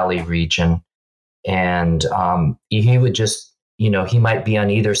and Valley region. And he would just, he might be on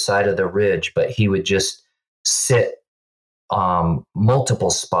either side of the ridge, but he would just sit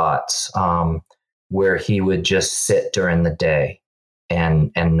multiple spots where he would just sit during the day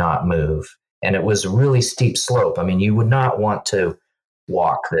and not move. And it was a really steep slope. I mean, you would not want to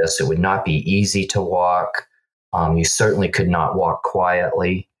walk this. It would not be easy to walk. You certainly could not walk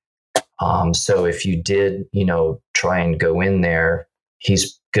quietly. So if you did, try and go in there,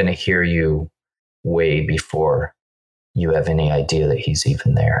 he's going to hear you way before you have any idea that he's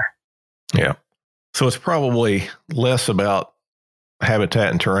even there. Yeah. So it's probably less about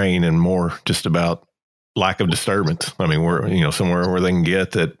habitat and terrain and more just about lack of disturbance. I mean, we're, somewhere where they can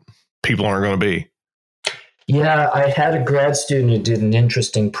get that people aren't going to be. Yeah, I had a grad student who did an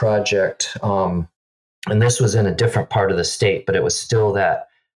interesting project. And this was in a different part of the state, but it was still that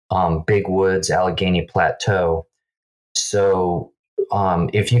Big Woods, Allegheny Plateau. So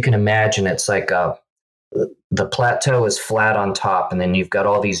if you can imagine, it's like the plateau is flat on top, and then you've got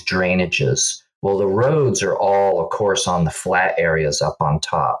all these drainages. Well, the roads are all, of course, on the flat areas up on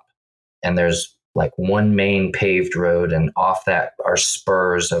top. And there's like one main paved road, and off that are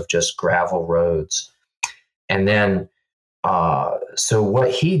spurs of just gravel roads. And then, so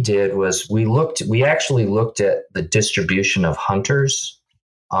what he did was we actually looked at the distribution of hunters.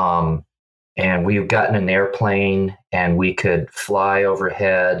 And we've gotten an airplane, and we could fly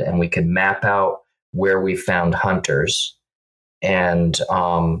overhead, and we could map out where we found hunters, and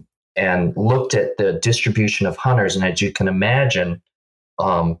looked at the distribution of hunters. And as you can imagine,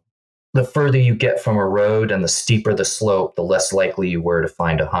 the further you get from a road and the steeper the slope, the less likely you were to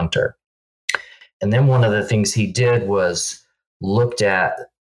find a hunter. And then one of the things he did was looked at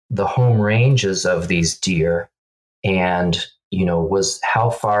the home ranges of these deer, and was how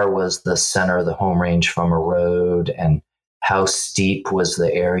far was the center of the home range from a road, and how steep was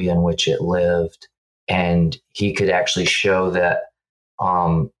the area in which it lived. And he could actually show that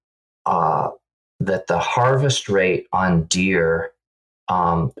that the harvest rate on deer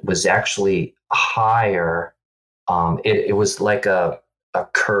was actually higher. It was like a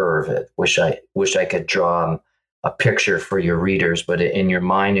curve. Wish I could draw a picture for your readers, but in your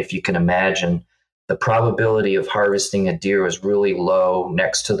mind, if you can imagine, the probability of harvesting a deer was really low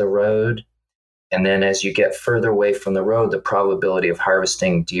next to the road. And then as you get further away from the road, the probability of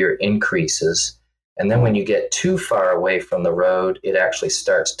harvesting deer increases. And then when you get too far away from the road, it actually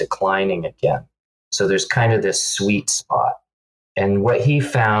starts declining again. So there's kind of this sweet spot. And what he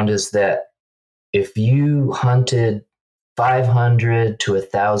found is that if you hunted 500 to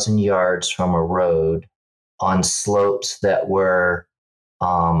 1,000 yards from a road on slopes that were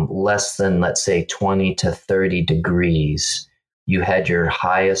less than, let's say, 20 to 30 degrees, you had your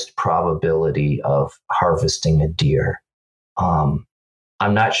highest probability of harvesting a deer. I'm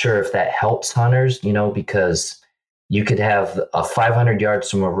not sure if that helps hunters, because you could have a 500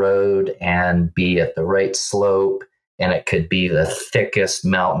 yards from a road and be at the right slope, and it could be the thickest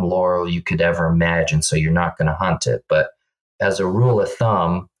mountain laurel you could ever imagine, so you're not going to hunt it. But as a rule of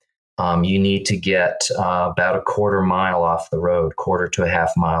thumb, you need to get about a quarter mile off the road, quarter to a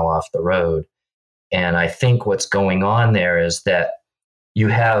half mile off the road. And I think what's going on there is that you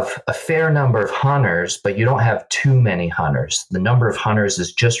have a fair number of hunters, but you don't have too many hunters. The number of hunters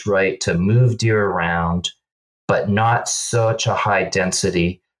is just right to move deer around, but not such a high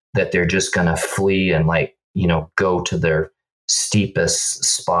density that they're just going to flee and go to their steepest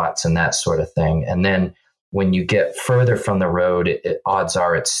spots and that sort of thing. And then when you get further from the road, odds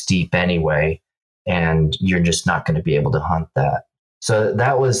are it's steep anyway, and you're just not going to be able to hunt that. So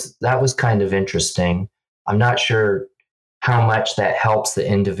that was kind of interesting. I'm not sure how much that helps the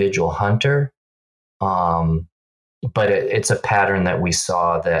individual hunter. But it's a pattern that we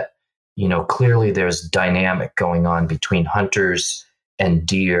saw that, clearly there's dynamic going on between hunters and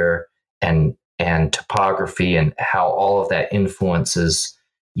deer and topography, and how all of that influences,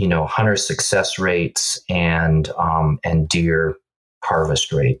 hunter success rates and deer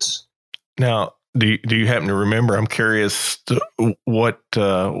harvest rates. Now, do you happen to remember? I'm curious what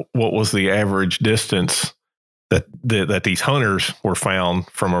was the average distance that these hunters were found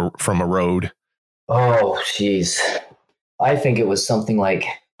from a road? Oh, geez. I think it was something like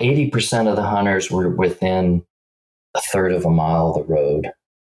 80% of the hunters were within a third of a mile of the road.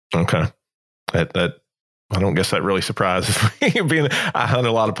 Okay. That I don't guess that really surprises me. I hunt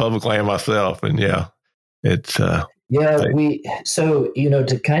a lot of public land myself, and it's to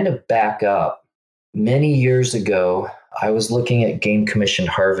kind of back up, many years ago, I was looking at Game Commission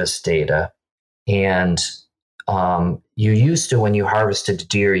harvest data, and you used to, when you harvested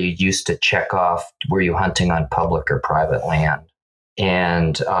deer, you used to check off, were you hunting on public or private land?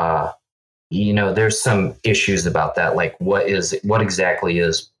 And, there's some issues about that, like what exactly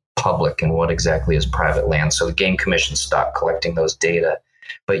is public and what exactly is private land. So the Game Commission stopped collecting those data.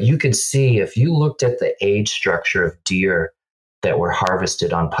 But you could see, if you looked at the age structure of deer that were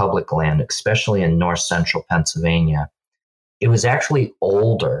harvested on public land, especially in north central Pennsylvania, it was actually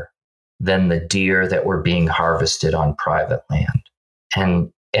older than the deer that were being harvested on private land.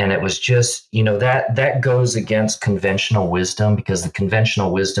 And it was just, that goes against conventional wisdom, because the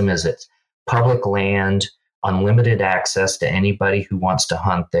conventional wisdom is it's public land, unlimited access to anybody who wants to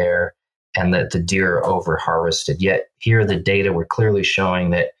hunt there, and that the deer are over harvested. Yet here the data were clearly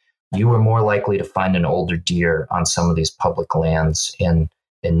showing that you were more likely to find an older deer on some of these public lands in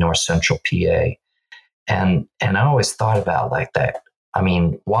north central PA. And I always thought about like that. I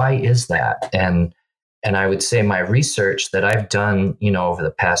mean, why is that? And I would say my research that I've done, over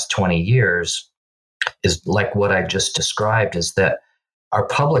the past 20 years is like what I just described, is that our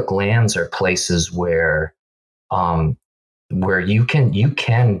public lands are places where you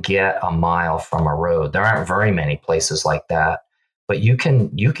can get a mile from a road. There aren't very many places like that, but you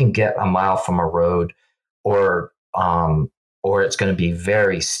can get a mile from a road, or it's going to be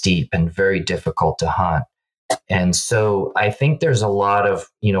very steep and very difficult to hunt. And so I think there's a lot of,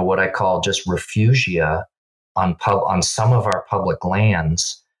 what I call just refugia on some of our public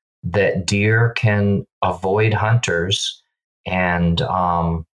lands, that deer can avoid hunters and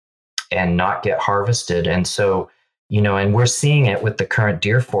not get harvested. And so, and we're seeing it with the current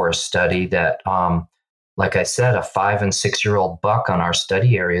deer forest study that, like I said, a 5 and 6 year old buck on our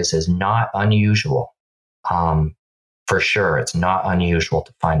study areas is not unusual. For sure, it's not unusual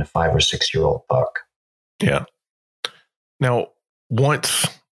to find a 5 or 6 year old buck. Yeah. Now, once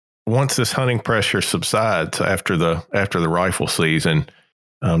this hunting pressure subsides after the rifle season,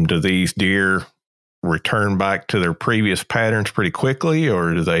 do these deer return back to their previous patterns pretty quickly,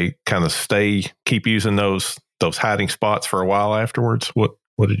 or do they kind of keep using those hiding spots for a while afterwards? What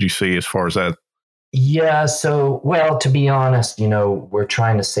did you see as far as that? Yeah. So, well, to be honest, we're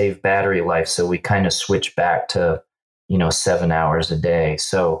trying to save battery life, so we kind of switch back to, 7 hours a day.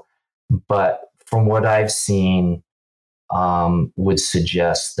 So, but from what I've seen, would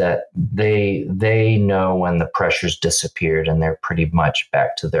suggest that they know when the pressure's disappeared, and they're pretty much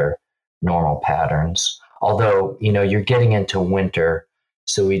back to their normal patterns. Although, you're getting into winter,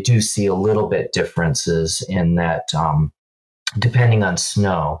 so we do see a little bit differences in that, depending on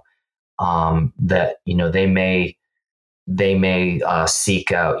snow, that, they may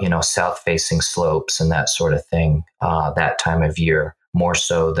seek out, south facing slopes and that sort of thing, that time of year, more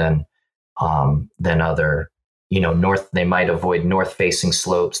so than other, north. They might avoid north facing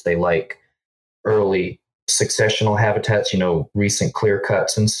slopes. They like early successional habitats, recent clear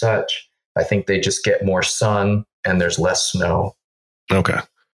cuts and such. I think they just get more sun and there's less snow. Okay.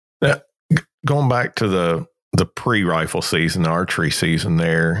 Now, going back to the pre-rifle season, the archery season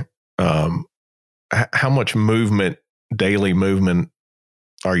there, how much daily movement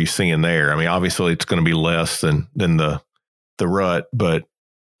are you seeing there? I mean, obviously it's going to be less than the rut, but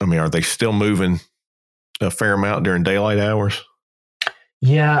I mean, are they still moving a fair amount during daylight hours?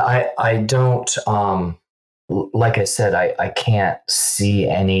 Yeah, I don't, like I said, I can't see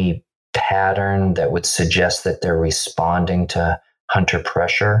any pattern that would suggest that they're responding to hunter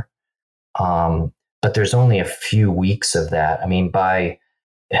pressure. But there's only a few weeks of that. I mean, by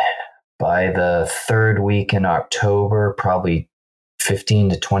the third week in October, probably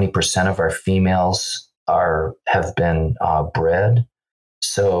 15 to 20% of our females have been bred.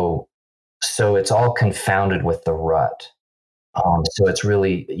 So it's all confounded with the rut. So it's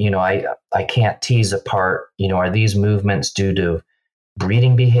really, I can't tease apart, are these movements due to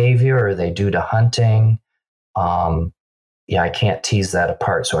breeding behavior, or are they due to hunting? I can't tease that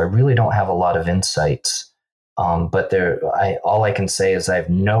apart. So I really don't have a lot of insights. But all I can say is I have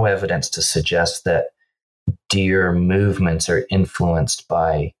no evidence to suggest that deer movements are influenced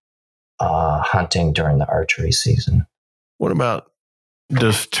by hunting during the archery season. What about,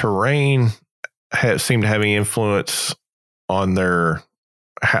 does terrain seem to have any influence on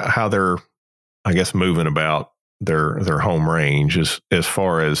how they're, I guess, moving about their home range as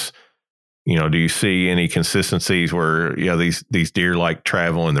far as, do you see any consistencies where, these deer like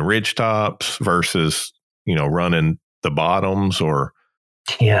travel in the ridge tops versus, running the bottoms, or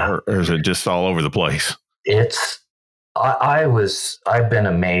is it just all over the place? I've been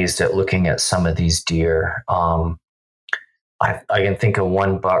amazed at looking at some of these deer. I can think of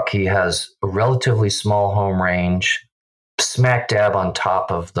one buck. He has a relatively small home range, smack dab on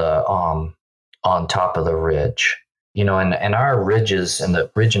top of the ridge. And our ridges in the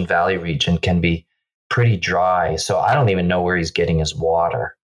Ridge and Valley region can be pretty dry. So I don't even know where he's getting his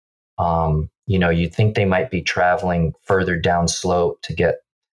water. You'd think they might be traveling further down slope to get,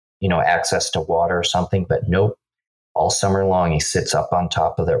 access to water or something, but nope. All summer long, he sits up on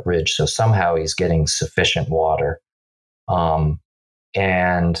top of that ridge. So somehow he's getting sufficient water. And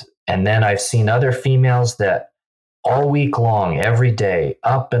then I've seen other females that all week long, every day,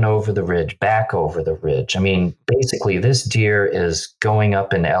 up and over the ridge, back over the ridge. I mean, basically, this deer is going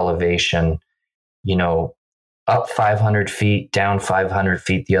up in elevation, up 500 feet, down 500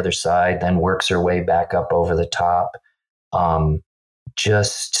 feet the other side, then works her way back up over the top.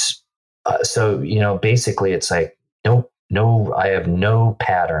 So, basically, it's like, no, I have no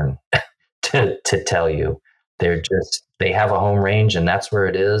pattern to tell you. They have a home range, and that's where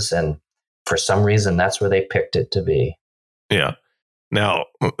it is. And for some reason, that's where they picked it to be. Yeah. Now,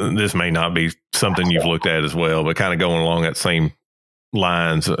 this may not be something you've looked at as well, but kind of going along that same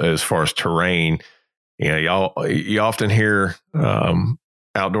lines as far as terrain. You often hear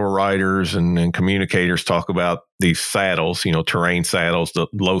outdoor writers and communicators talk about these saddles, terrain saddles, the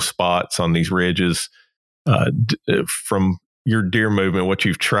low spots on these ridges. From your deer movement, what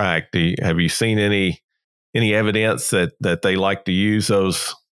you've tracked, have you seen any evidence that they like to use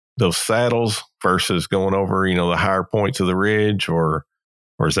those saddles versus going over, the higher points of the ridge, or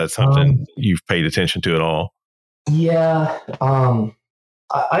is that something you've paid attention to at all? Yeah.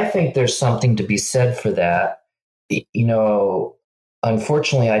 I think there's something to be said for that.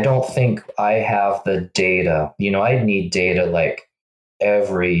 Unfortunately, I don't think I have the data. I'd need data like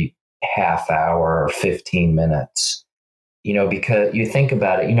every half hour or 15 minutes, because you think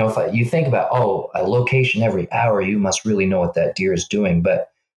about it, if you think about, a location every hour, you must really know what that deer is doing. But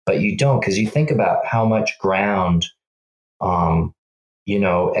you don't, because you think about how much ground,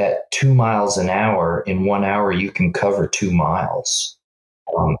 at 2 miles an hour, in 1 hour, you can cover 2 miles.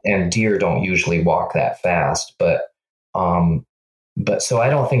 And deer don't usually walk that fast, but so I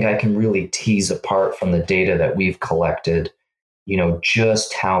don't think I can really tease apart from the data that we've collected,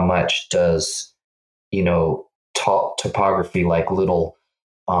 just how much does, topography, like little,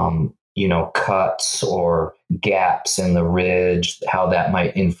 cuts or gaps in the ridge, how that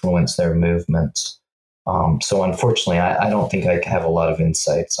might influence their movements. So unfortunately, I don't think I have a lot of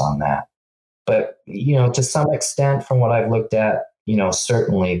insights on that. But, to some extent, from what I've looked at,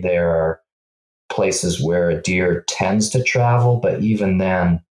 certainly there are places where a deer tends to travel. But even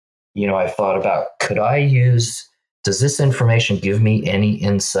then, I thought about, does this information give me any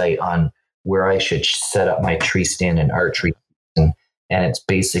insight on where I should set up my tree stand in archery? And it's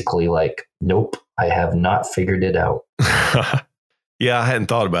basically like, nope, I have not figured it out. Yeah, I hadn't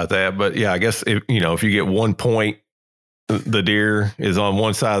thought about that. But yeah, I guess if you get 1 point, the deer is on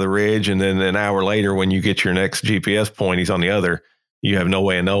one side of the ridge, and then an hour later, when you get your next GPS point, he's on the other. You have no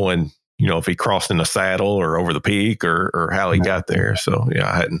way of knowing, if he crossed in the saddle or over the peak or how he got there. So yeah,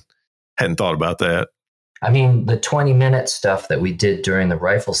 I hadn't thought about that. I mean, the 20-minute stuff that we did during the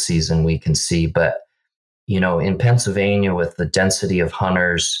rifle season, we can see, but in Pennsylvania, with the density of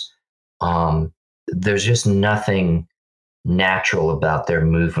hunters, there's just nothing natural about their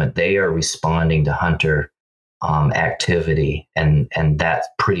movement. They are responding to hunter activity, and that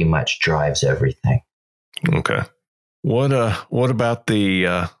pretty much drives everything. Okay. What about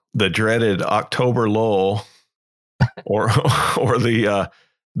the dreaded October lull, or the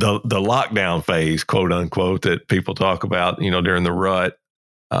lockdown phase, quote unquote, that people talk about, during the rut?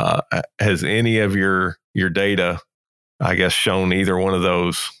 Has any of your data, I guess, shown either one of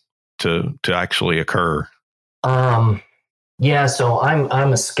those to actually occur? Yeah, so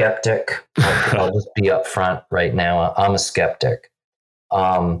I'm a skeptic. I'll just be upfront right now. I'm a skeptic.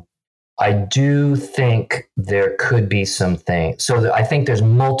 Um, I do think there could be some things. So I think there's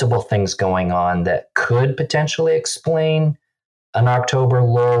multiple things going on that could potentially explain an October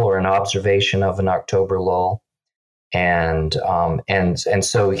lull or an observation of an October lull. And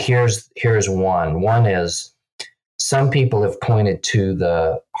so here's one. One is some people have pointed to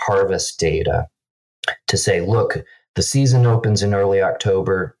the harvest data to say, look, the season opens in early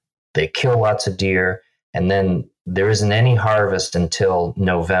October, they kill lots of deer, and then there isn't any harvest until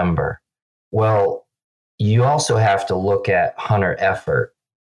November. Well, you also have to look at hunter effort.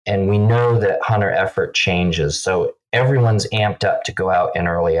 And we know that hunter effort changes. So everyone's amped up to go out in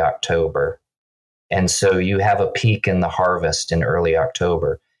early October. And so you have a peak in the harvest in early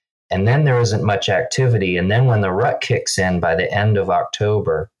October. And then there isn't much activity. And then when the rut kicks in by the end of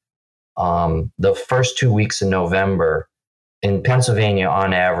October, the first 2 weeks in November, in Pennsylvania,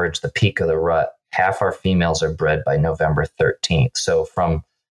 on average, the peak of the rut, half our females are bred by November 13th. So from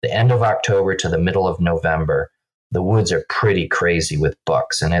the end of October to the middle of November, the woods are pretty crazy with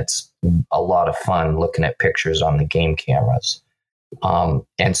bucks, and it's a lot of fun looking at pictures on the game cameras.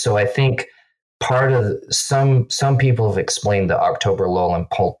 And so I think part of some people have explained the October lull and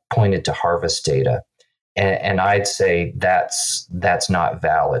pointed to harvest data. And I'd say that's not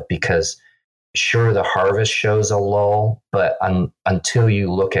valid because sure, the harvest shows a lull, but until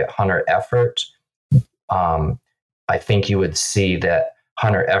you look at hunter effort, I think you would see that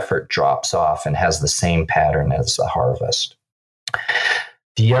hunter effort drops off and has the same pattern as the harvest.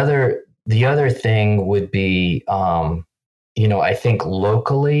 The other thing would be, I think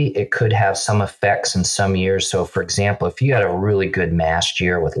locally it could have some effects in some years. So, for example, if you had a really good mast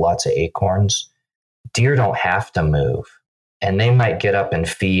year with lots of acorns, deer don't have to move, and they might get up and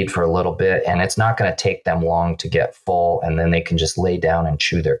feed for a little bit, and it's not going to take them long to get full, and then they can just lay down and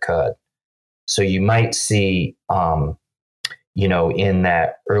chew their cud. So you might see, in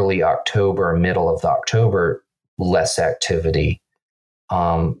that early October, middle of the October, less activity.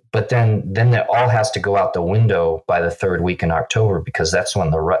 But then that all has to go out the window by the third week in October because that's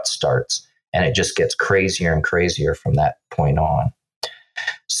when the rut starts, and it just gets crazier and crazier from that point on.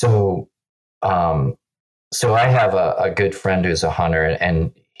 So I have a good friend who's a hunter,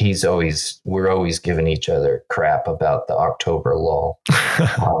 and we're always giving each other crap about the October lull.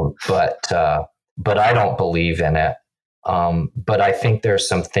 But I don't believe in it. But I think there's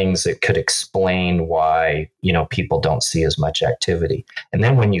some things that could explain why, people don't see as much activity. And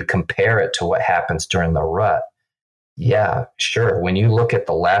then when you compare it to what happens during the rut, yeah, sure. When you look at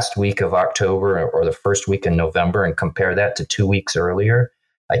the last week of October or the first week in November and compare that to 2 weeks earlier,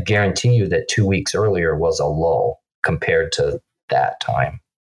 I guarantee you that 2 weeks earlier was a lull compared to that time.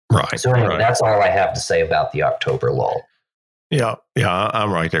 Right. So anyway, That's all I have to say about the October lull. Yeah,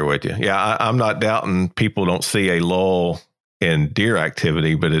 I'm right there with you. Yeah, I'm not doubting people don't see a lull in deer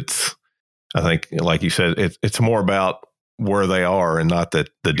activity, but I think, like you said, it's more about where they are and not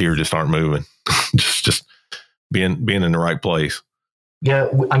that the deer just aren't moving, just being in the right place. Yeah,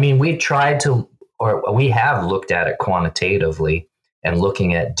 I mean, we have looked at it quantitatively and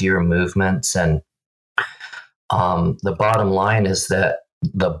looking at deer movements, and the bottom line is that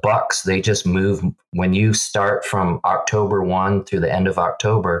the bucks, they just move when you start from October 1 through the end of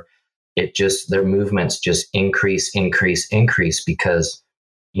October. Their movements just increase because,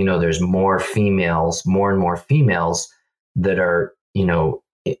 there's more and more females that are,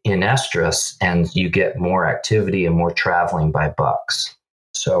 in estrus, and you get more activity and more traveling by bucks.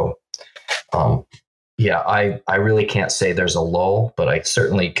 So, I really can't say there's a lull, but I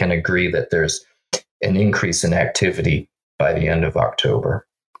certainly can agree that there's an increase in activity by the end of October.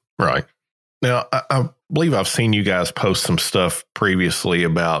 Right. Now, I believe I've seen you guys post some stuff previously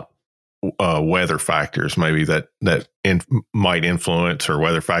about weather factors, maybe that might influence, or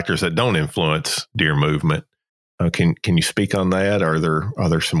weather factors that don't influence deer movement. Can you speak on that? Are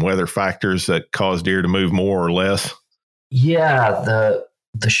there some weather factors that cause deer to move more or less? Yeah,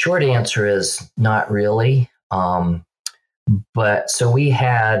 the short answer is not really. But so we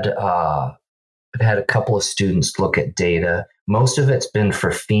had I've had a couple of students look at data. Most of it's been for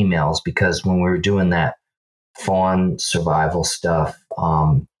females because when we were doing that fawn survival stuff,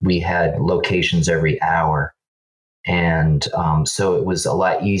 we had locations every hour. And so it was a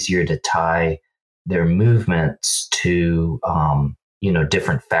lot easier to tie their movements to,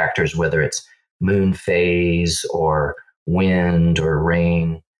 different factors, whether it's moon phase or wind or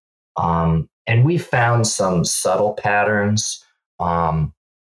rain. And we found some subtle patterns.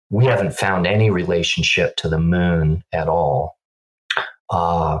 We haven't found any relationship to the moon at all.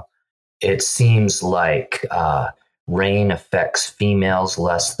 It seems like rain affects females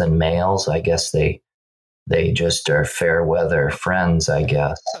less than males. I guess they just are fair weather friends, I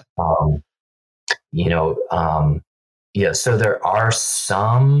guess. You know, yeah, so there are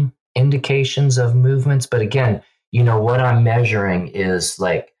some indications of movements, but again, you know, what I'm measuring is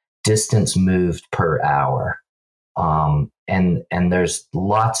like distance moved per hour. And there's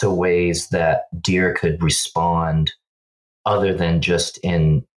lots of ways that deer could respond other than just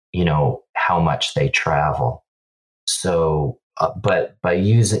in, you know, how much they travel. So, but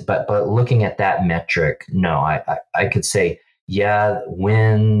looking at that metric, no, I could say, yeah,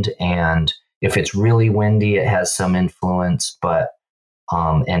 wind, and if it's really windy, it has some influence, but,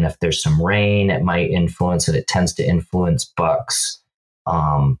 and if there's some rain, it might influence it. It tends to influence bucks.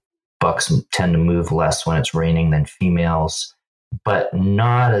 Bucks tend to move less when it's raining than females, but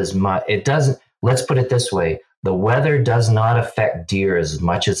not as much. It doesn't, let's put it this way. The weather does not affect deer as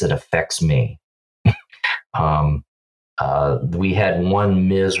much as it affects me. We had one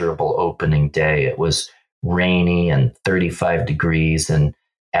miserable opening day. It was rainy and 35 degrees. And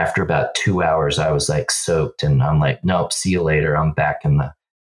after about 2 hours, I was like soaked, and I'm like, nope, see you later. I'm back in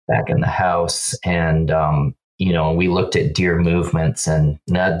the house. And, you know, we looked at deer movements, and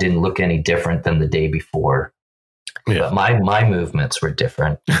that didn't look any different than the day before. Yeah. But my movements were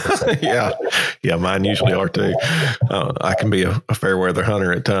different. Yeah. Mine usually are too. I can be a fair weather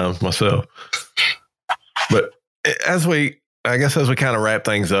hunter at times myself. But as we kind of wrap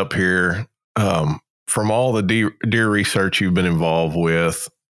things up here, from all the deer research you've been involved with,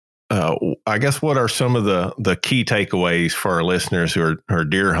 I guess what are some of the key takeaways for our listeners who are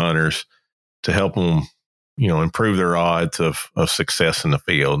deer hunters to help them, you know, improve their odds of success in the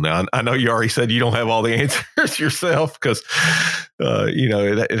field? Now, I know you already said you don't have all the answers yourself because, you know,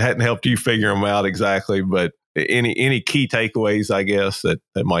 it hadn't helped you figure them out exactly, but any key takeaways, I guess, that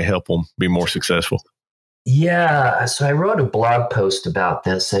might help them be more successful? Yeah. So I wrote a blog post about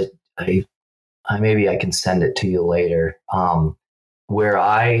this. I maybe I can send it to you later.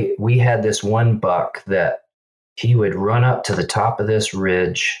 Where we had this one buck that he would run up to the top of this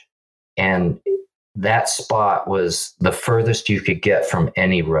ridge, and that spot was the furthest you could get from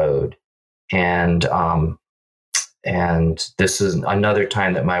any road. And this is another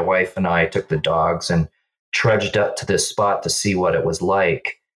time that my wife and I took the dogs and trudged up to this spot to see what it was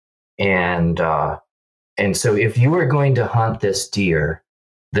like. And so if you were going to hunt this deer,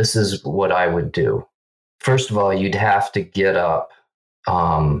 this is what I would do. First of all, you'd have to get up.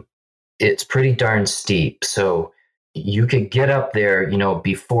 It's pretty darn steep. So you could get up there, you know,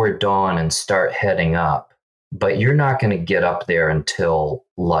 before dawn and start heading up, but you're not going to get up there until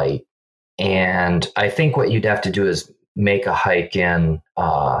light. And I think what you'd have to do is make a hike in,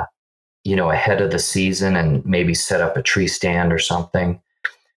 you know, ahead of the season, and maybe set up a tree stand or something.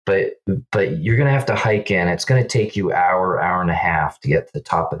 But you're going to have to hike in. It's going to take you hour and a half to get to the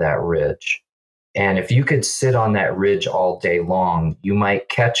top of that ridge. And if you could sit on that ridge all day long, you might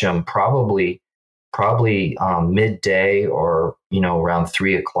catch them probably midday, or, you know, around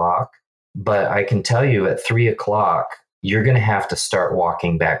 3:00. But I can tell you at 3:00, you're going to have to start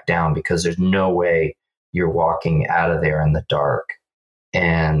walking back down, because there's no way you're walking out of there in the dark.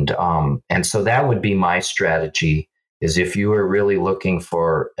 And so that would be my strategy, is if you were really looking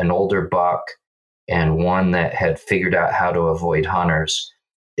for an older buck and one that had figured out how to avoid hunters,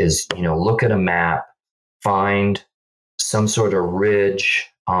 is, you know, look at a map, find some sort of ridge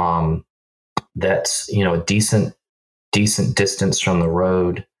that's, you know, a decent distance from the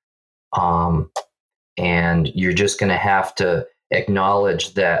road. And you're just going to have to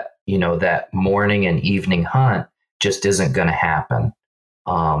acknowledge that, you know, that morning and evening hunt just isn't going to happen.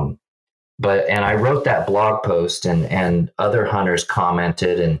 And I wrote that blog post, and other hunters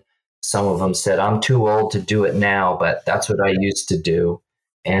commented, and some of them said, I'm too old to do it now, but that's what I used to do.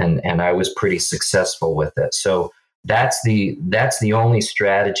 And I was pretty successful with it. So that's the only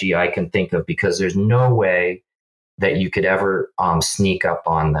strategy I can think of, because there's no way that you could ever sneak up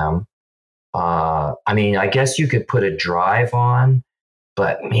on them. I mean, I guess you could put a drive on,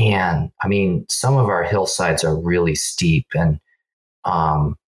 but man, I mean, some of our hillsides are really steep, and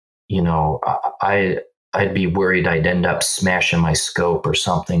you know, I'd be worried I'd end up smashing my scope or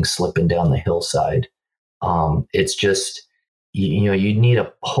something slipping down the hillside. It's just, you know, you'd need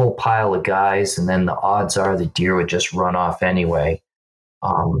a whole pile of guys, and then the odds are the deer would just run off anyway.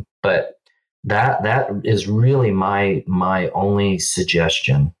 But that is really my only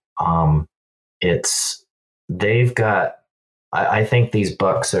suggestion. I think these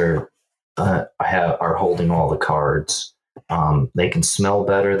bucks are holding all the cards. They can smell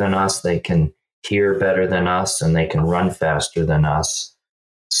better than us. They can hear better than us, and they can run faster than us.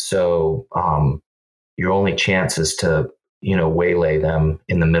 So your only chance is to, waylay them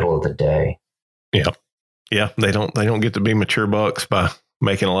in the middle of the day. Yeah. Yeah. They don't get to be mature bucks by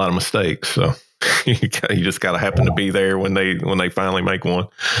making a lot of mistakes. So you just got to happen to be there when they finally make one.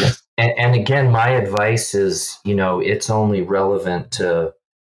 And again, my advice is, it's only relevant to,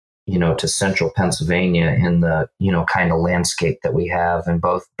 to central Pennsylvania in the, kind of landscape that we have in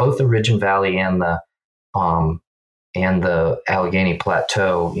both the Ridge and Valley and the Allegheny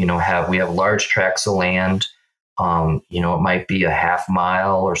Plateau. We have large tracts of land. It might be a half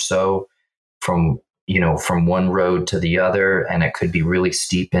mile or so from one road to the other, and it could be really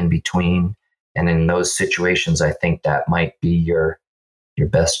steep in between. And in those situations, I think that might be your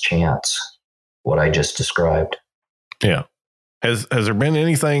best chance, what I just described. Yeah. Has there been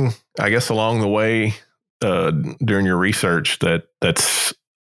anything, I guess, along the way during your research that's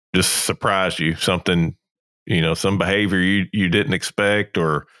just surprised you? Something, some behavior you didn't expect,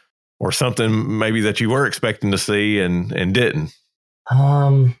 or something maybe that you were expecting to see and didn't?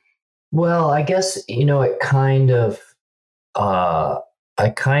 Well, I guess, it kind of, for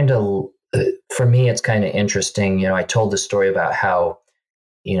me, it's kind of interesting. I told the story about how,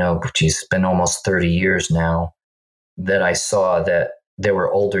 it's been almost 30 years now that I saw that there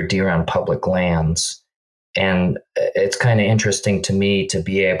were older deer on public lands. And it's kind of interesting to me to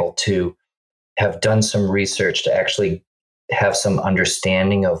be able to have done some research to actually have some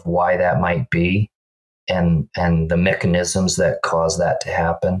understanding of why that might be and the mechanisms that cause that to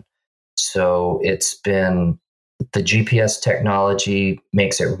happen. So it's been, the GPS technology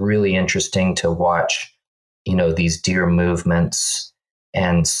makes it really interesting to watch, these deer movements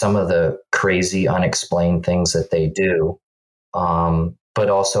and some of the crazy unexplained things that they do. But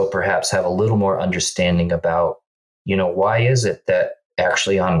also perhaps have a little more understanding about, why is it that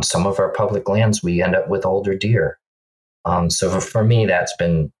actually on some of our public lands, we end up with older deer. So for me, that's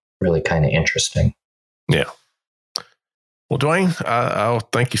been really kind of interesting. Yeah. Well, Dwayne, I'll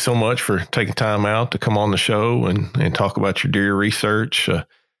thank you so much for taking time out to come on the show and talk about your deer research. I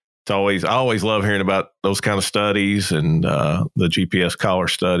always love hearing about those kind of studies and the GPS collar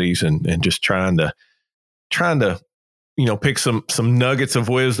studies and just trying to pick some nuggets of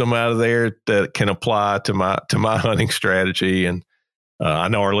wisdom out of there that can apply to my hunting strategy. And I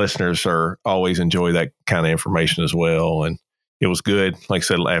know our listeners are always enjoy that kind of information as well. And it was good, like I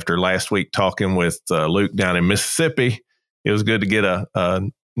said, after last week talking with Luke down in Mississippi, it was good to get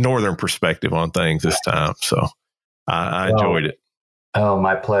a northern perspective on things this time. So I enjoyed it. Oh,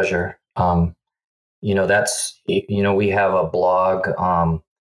 my pleasure. We have a blog.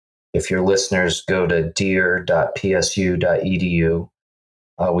 If your listeners go to deer.psu.edu,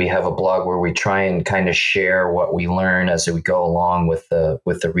 we have a blog where we try and kind of share what we learn as we go along with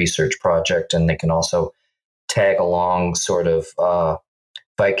the research project, and they can also tag along, sort of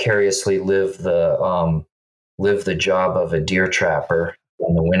vicariously live the job of a deer trapper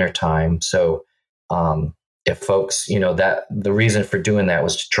in the wintertime. So if folks, that the reason for doing that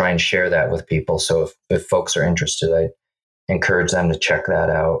was to try and share that with people. So if folks are interested, I encourage them to check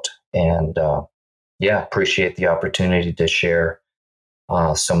that out. And appreciate the opportunity to share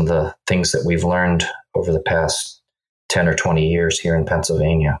some of the things that we've learned over the past 10 or 20 years here in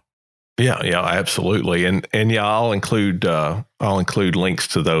Pennsylvania. Yeah, absolutely. And I'll include links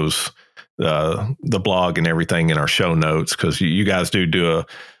to those, the blog and everything in our show notes, because you guys do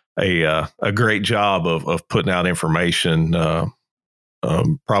a great job of putting out information,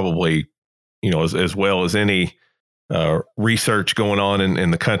 probably, as well as any research going on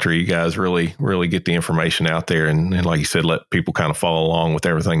in the country. You guys really, really get the information out there. And like you said, let people kind of follow along with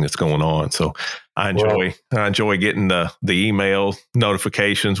everything that's going on. So I enjoy getting the email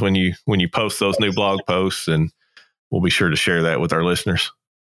notifications when you post those new blog posts, and we'll be sure to share that with our listeners.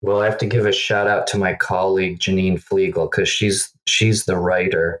 Well, I have to give a shout out to my colleague, Janine Flegel, because she's the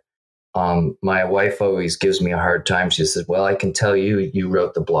writer. My wife always gives me a hard time. She says, well, I can tell you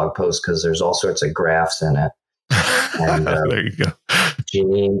wrote the blog post because there's all sorts of graphs in it. And there you go.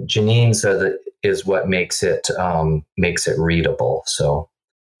 Janine is what makes it readable. So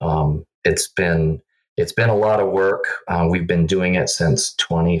it's been a lot of work. We've been doing it since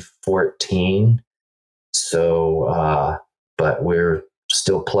 2014. So, but we're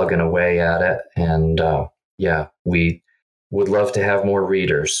still plugging away at it. And we would love to have more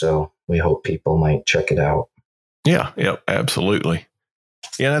readers. So we hope people might check it out. Yeah, absolutely.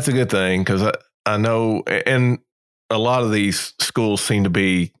 Yeah, that's a good thing, because I know, and a lot of these schools seem to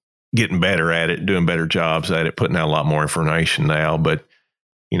be getting better at it, doing better jobs at it, putting out a lot more information now. But,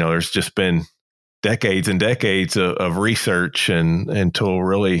 there's just been decades and decades of research, and until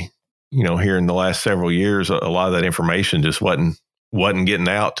really, here in the last several years, a lot of that information just wasn't wasn't getting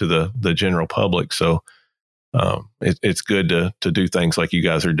out to the general public. So it's good to do things like you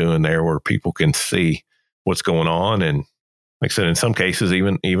guys are doing there, where people can see what's going on, and like I said, in some cases,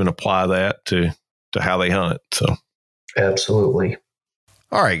 even apply that to how they hunt. So absolutely.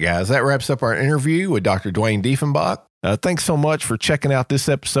 All right, guys, that wraps up our interview with Dr. Dwayne Diefenbach. Thanks so much for checking out this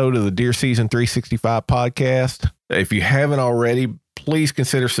episode of the Deer Season 365 podcast. If you haven't already, please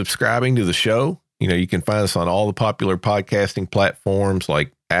consider subscribing to the show. You can find us on all the popular podcasting platforms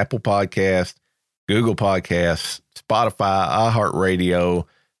like Apple Podcasts, Google Podcasts, Spotify, iHeartRadio,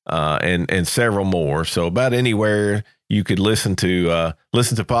 and several more. So about anywhere you could listen to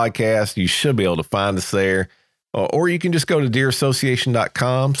podcasts, you should be able to find us there. Or you can just go to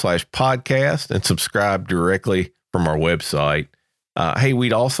deerassociation.com/podcast and subscribe directly from our website. Hey,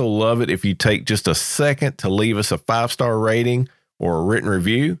 we'd also love it if you take just a second to leave us a 5-star rating or a written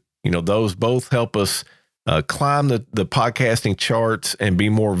review. Those both help us climb the podcasting charts and be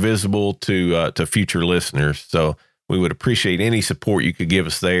more visible to future listeners. So we would appreciate any support you could give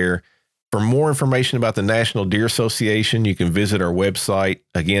us there. For more information about the National Deer Association, you can visit our website,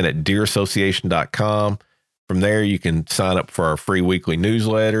 again, at deerassociation.com. From there, you can sign up for our free weekly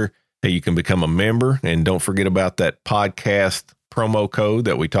newsletter. You can become a member. And don't forget about that podcast promo code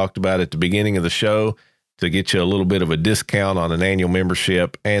that we talked about at the beginning of the show to get you a little bit of a discount on an annual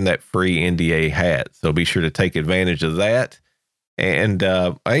membership and that free NDA hat. So be sure to take advantage of that. And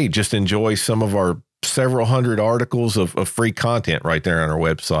hey, just enjoy some of our several hundred articles of free content right there on our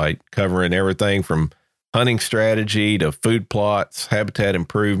website, covering everything from hunting strategy to food plots, habitat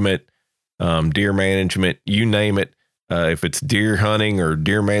improvement, deer management, you name it. If it's deer hunting or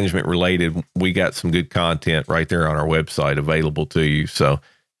deer management related, we got some good content right there on our website available to you. So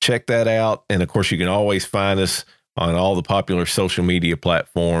check that out. And of course, you can always find us on all the popular social media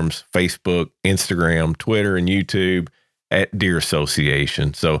platforms, Facebook, Instagram, Twitter, and YouTube at Deer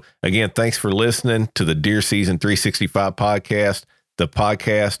Association. So again, thanks for listening to the Deer Season 365 podcast, the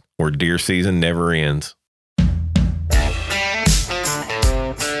podcast where deer season never ends.